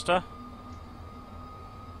 Amtrak Master.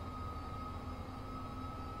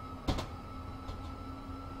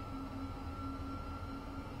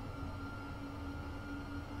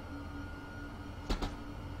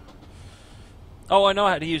 Oh, I know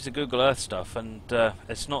how to use the Google Earth stuff, and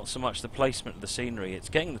it's not so much the placement of the scenery, it's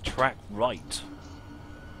getting the track right.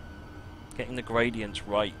 Getting the gradients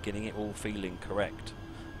right, getting it all feeling correct.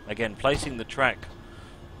 Again, placing the track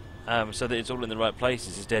so that it's all in the right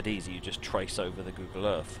places is dead easy. You just trace over the Google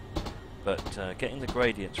Earth. But getting the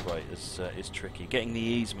gradients right is tricky. Getting the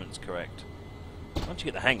easements correct. Once you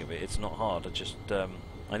get the hang of it, it's not hard.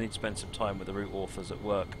 I need to spend some time with the route authors at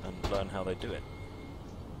work and learn how they do it.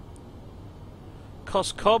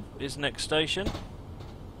 Koskob is next station.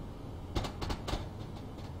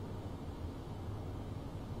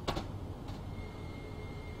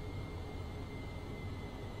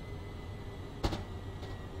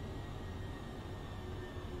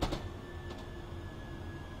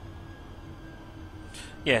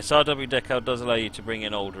 Yes, RW Decal does allow you to bring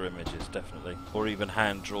in older images, definitely. Or even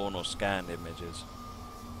hand-drawn or scanned images.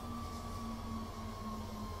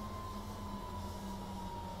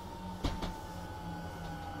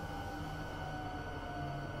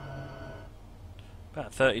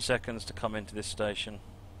 About 30 seconds to come into this station.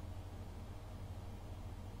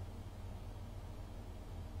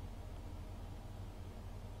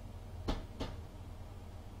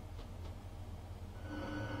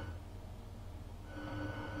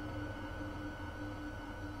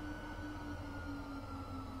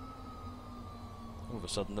 All of a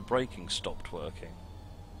sudden the braking stopped working.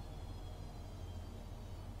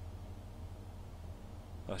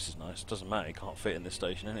 Oh, this is nice. Doesn't matter, you can't fit in this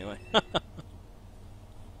station anyway.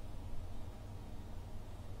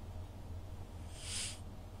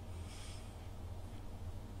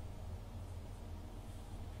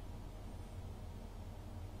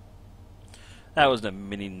 That wasn't a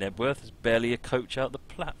mini Nebworth, it's barely a coach out the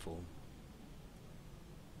platform.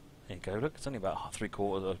 There you go, look, it's only about 3/4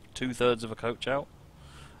 or 2/3 of a coach out.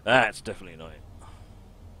 That's definitely annoying.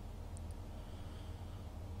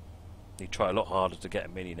 You try a lot harder to get a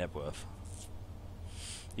mini Nebworth.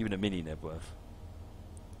 Even a mini Nebworth.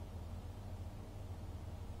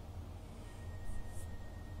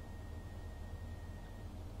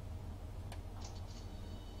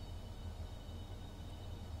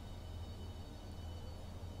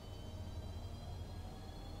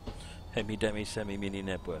 Hemi, Demi, Semi, Mini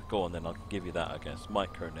Nebworth. Go on then, I'll give you that, I guess.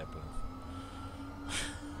 Micro Nebworth.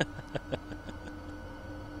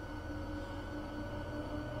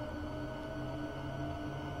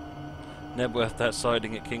 Nebworth that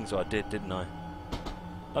siding at Kingsway. I did, didn't I?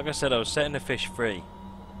 Like I said, I was setting the fish free.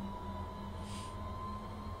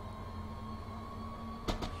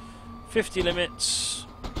 50 limits.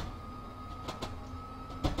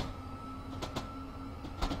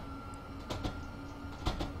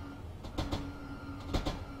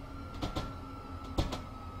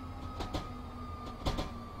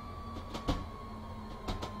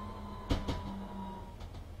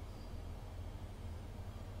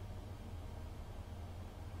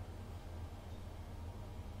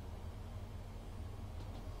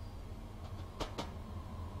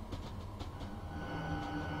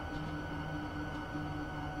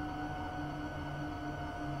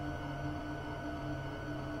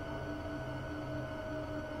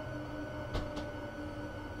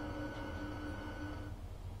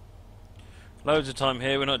 Loads of time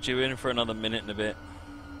here, we're not due in for another minute and a bit.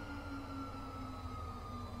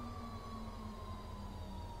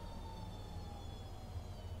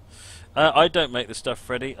 I don't make the stuff,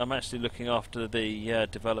 Freddy. I'm actually looking after the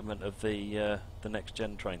development of the next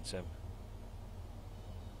gen train sim.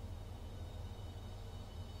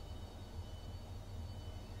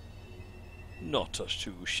 Not a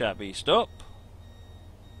too shabby stop.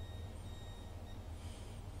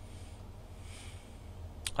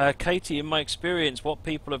 Katie, in my experience, what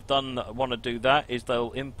people have done that want to do that is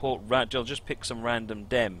they'll import, they'll just pick some random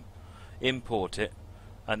dem, import it,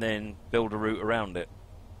 and then build a route around it.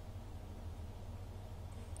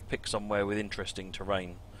 Pick somewhere with interesting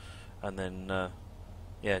terrain, and then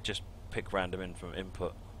yeah, just pick random from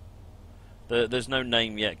input. There's no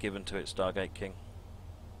name yet given to it, Stargate King.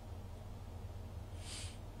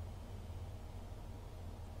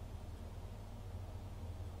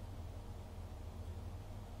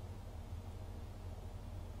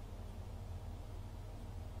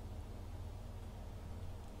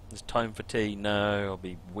 It's time for tea. No, I'll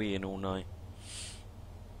be weeing all night.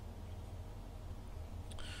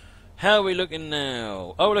 How are we looking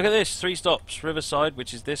now? Oh, look at this. 3 stops. Riverside,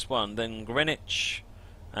 which is this one. Then Greenwich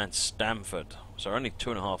and Stamford. So we're only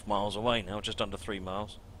 2.5 miles away now. Just under 3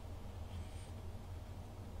 miles.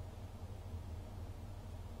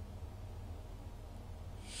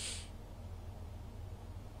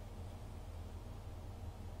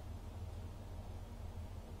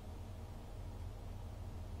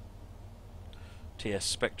 TS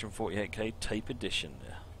Spectrum 48K tape edition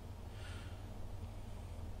there.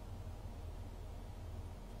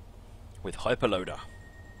 With hyperloader.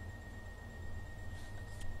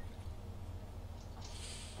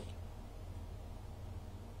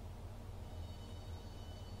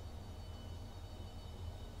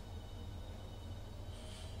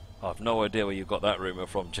 I've no idea where you got that rumour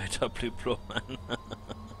from, JW Plowman.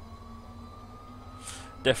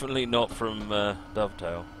 Definitely not from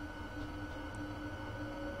Dovetail.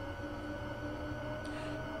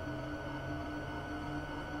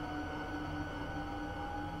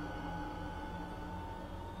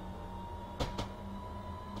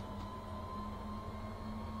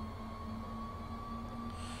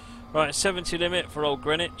 Right, 70 limit for Old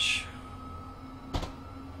Greenwich.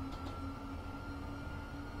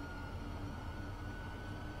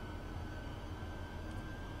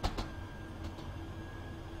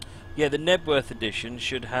 Yeah, the Nebworth edition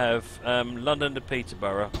should have London to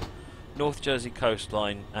Peterborough, North Jersey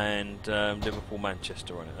coastline, and Liverpool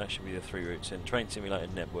Manchester on it. That should be the 3 routes in. Train Simulator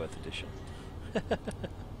Nebworth edition.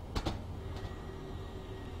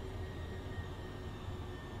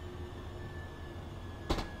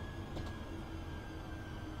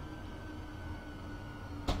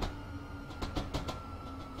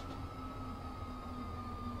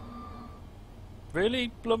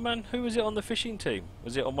 Really, Bloodman? Who was it on the fishing team?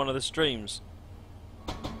 Was it on one of the streams?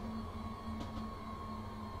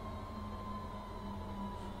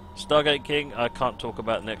 Stargate King, I can't talk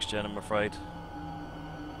about next gen, I'm afraid.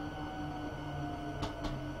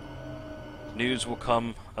 News will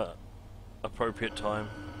come at appropriate time.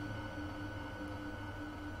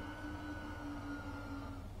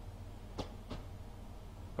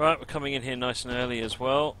 Right, we're coming in here nice and early as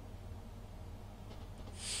well.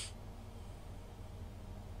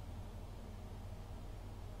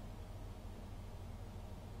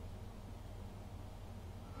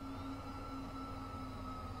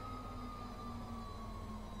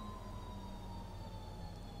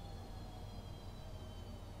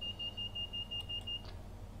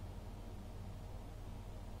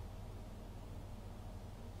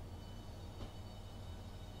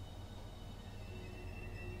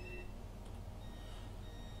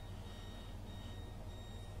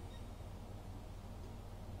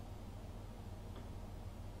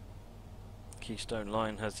 Keystone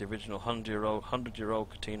Line has the original 100-year-old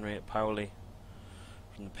catenary at Powley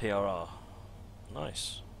from the PRR.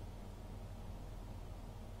 Nice.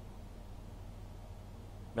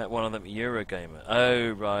 Met one of them at Eurogamer.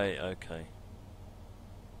 Oh, right, okay.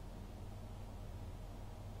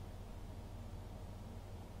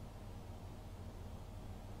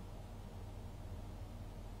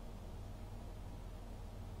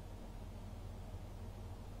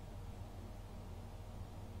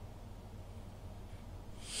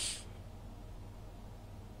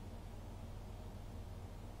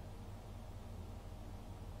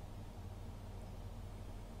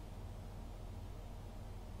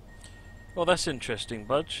 Well, that's interesting,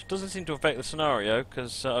 Budge. Doesn't seem to affect the scenario,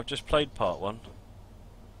 because I've just played part 1.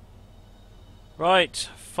 Right,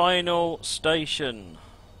 final station.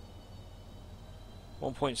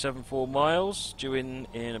 1.74 miles, due in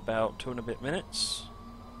about 2 and a bit minutes.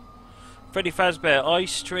 Freddy Fazbear, I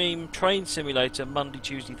stream Train Simulator Monday,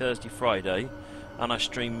 Tuesday, Thursday, Friday, and I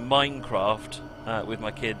stream Minecraft with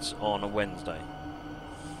my kids on a Wednesday.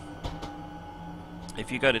 If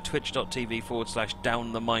you go to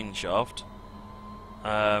twitch.tv/downthemineshaft,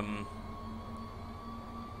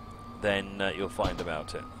 then you'll find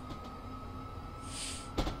about it.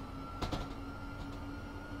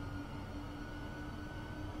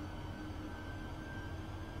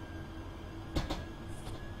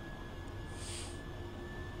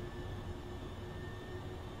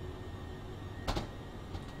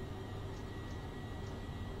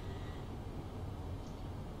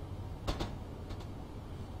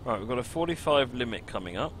 Right, we've got a 45 limit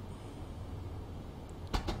coming up.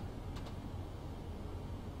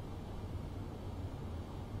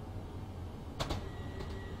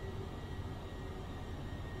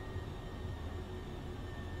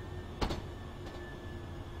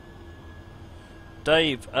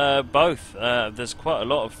 Dave, both. There's quite a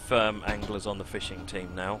lot of anglers on the fishing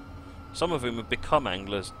team now. Some of whom have become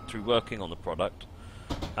anglers through working on the product.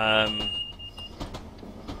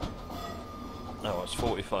 Oh, it's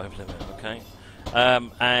 45 limit, okay.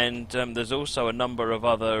 And there's also a number of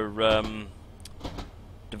other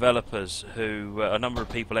developers who, a number of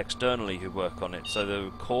people externally who work on it. So the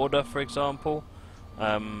Corda, for example,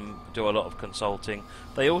 do a lot of consulting.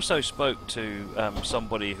 They also spoke to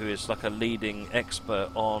somebody who is like a leading expert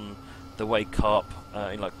on the way carp,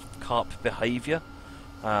 like carp behaviour,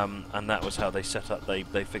 and that was how they set up.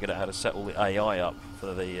 They figured out how to set all the AI up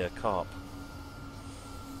for the carp.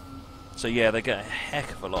 So yeah, they get a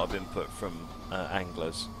heck of a lot of input from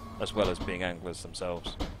anglers, as well as being anglers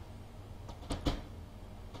themselves.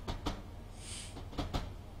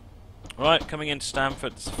 Right, coming into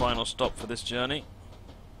Stamford, it's the final stop for this journey.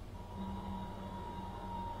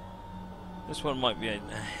 This one might be a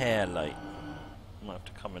hair late. Might have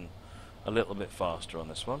to come in a little bit faster on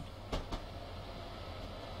this one.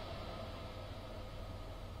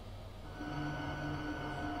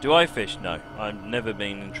 Do I fish? No. I've never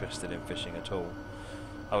been interested in fishing at all.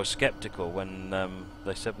 I was sceptical when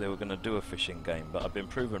they said they were going to do a fishing game, but I've been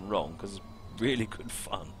proven wrong because it's really good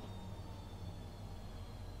fun.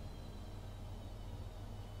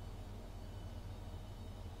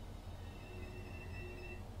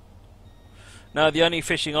 No, the only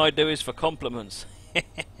fishing I do is for compliments.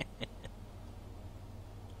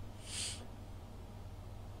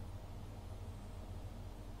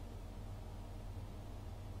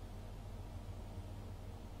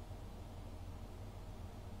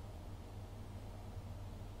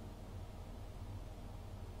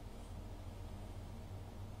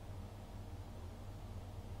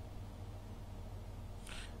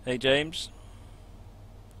 Hey, James.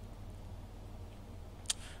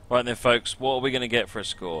 Right then, folks, what are we going to get for a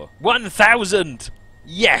score? 1,000!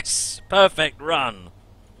 Yes! Perfect run!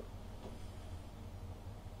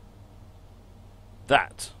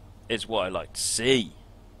 That is what I like to see.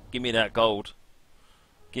 Give me that gold.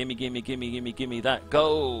 Gimme, gimme, gimme, gimme, gimme that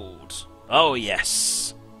gold. Oh,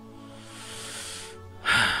 yes.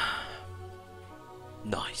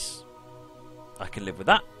 Nice. I can live with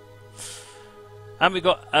that. And we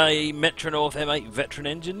got a Metro North M8 veteran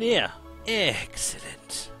engineer.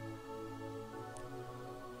 Excellent.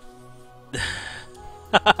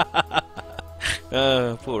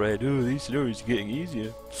 Poor Ed. Oh, these stories are getting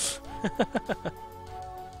easier.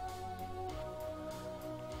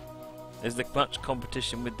 Is there much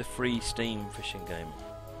competition with the free Steam fishing game?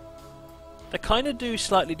 They kind of do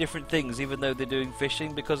slightly different things, even though they're doing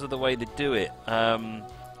fishing, because of the way they do it.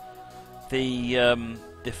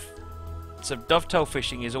 So dovetail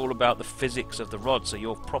fishing is all about the physics of the rod, so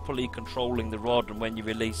you're properly controlling the rod, and when you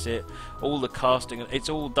release it, all the casting, it's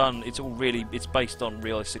all done, it's based on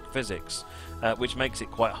realistic physics, which makes it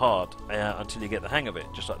quite hard until you get the hang of it,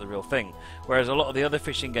 just like the real thing. Whereas a lot of the other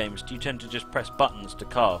fishing games, you tend to just press buttons to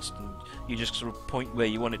cast, and you just sort of point where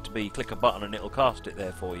you want it to be, click a button and it'll cast it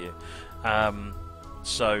there for you.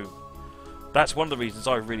 So that's one of the reasons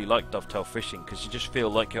I really like dovetail fishing, because you just feel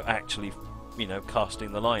like you're actually, you know,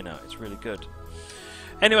 casting the line out. It's really good.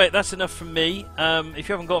 Anyway, that's enough from me. If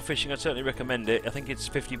you haven't got fishing, I'd certainly recommend it. I think it's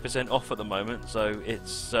 50% off at the moment, so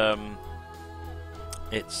it's very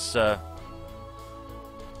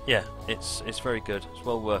good. It's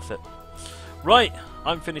well worth it. Right,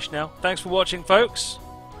 I'm finished now. Thanks for watching, folks.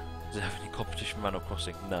 Does it have any competition with Animal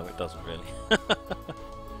Crossing? No, it doesn't really.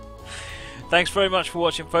 Thanks very much for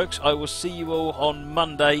watching, folks. I will see you all on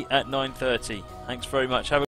Monday at 9:30. Thanks very much. Have a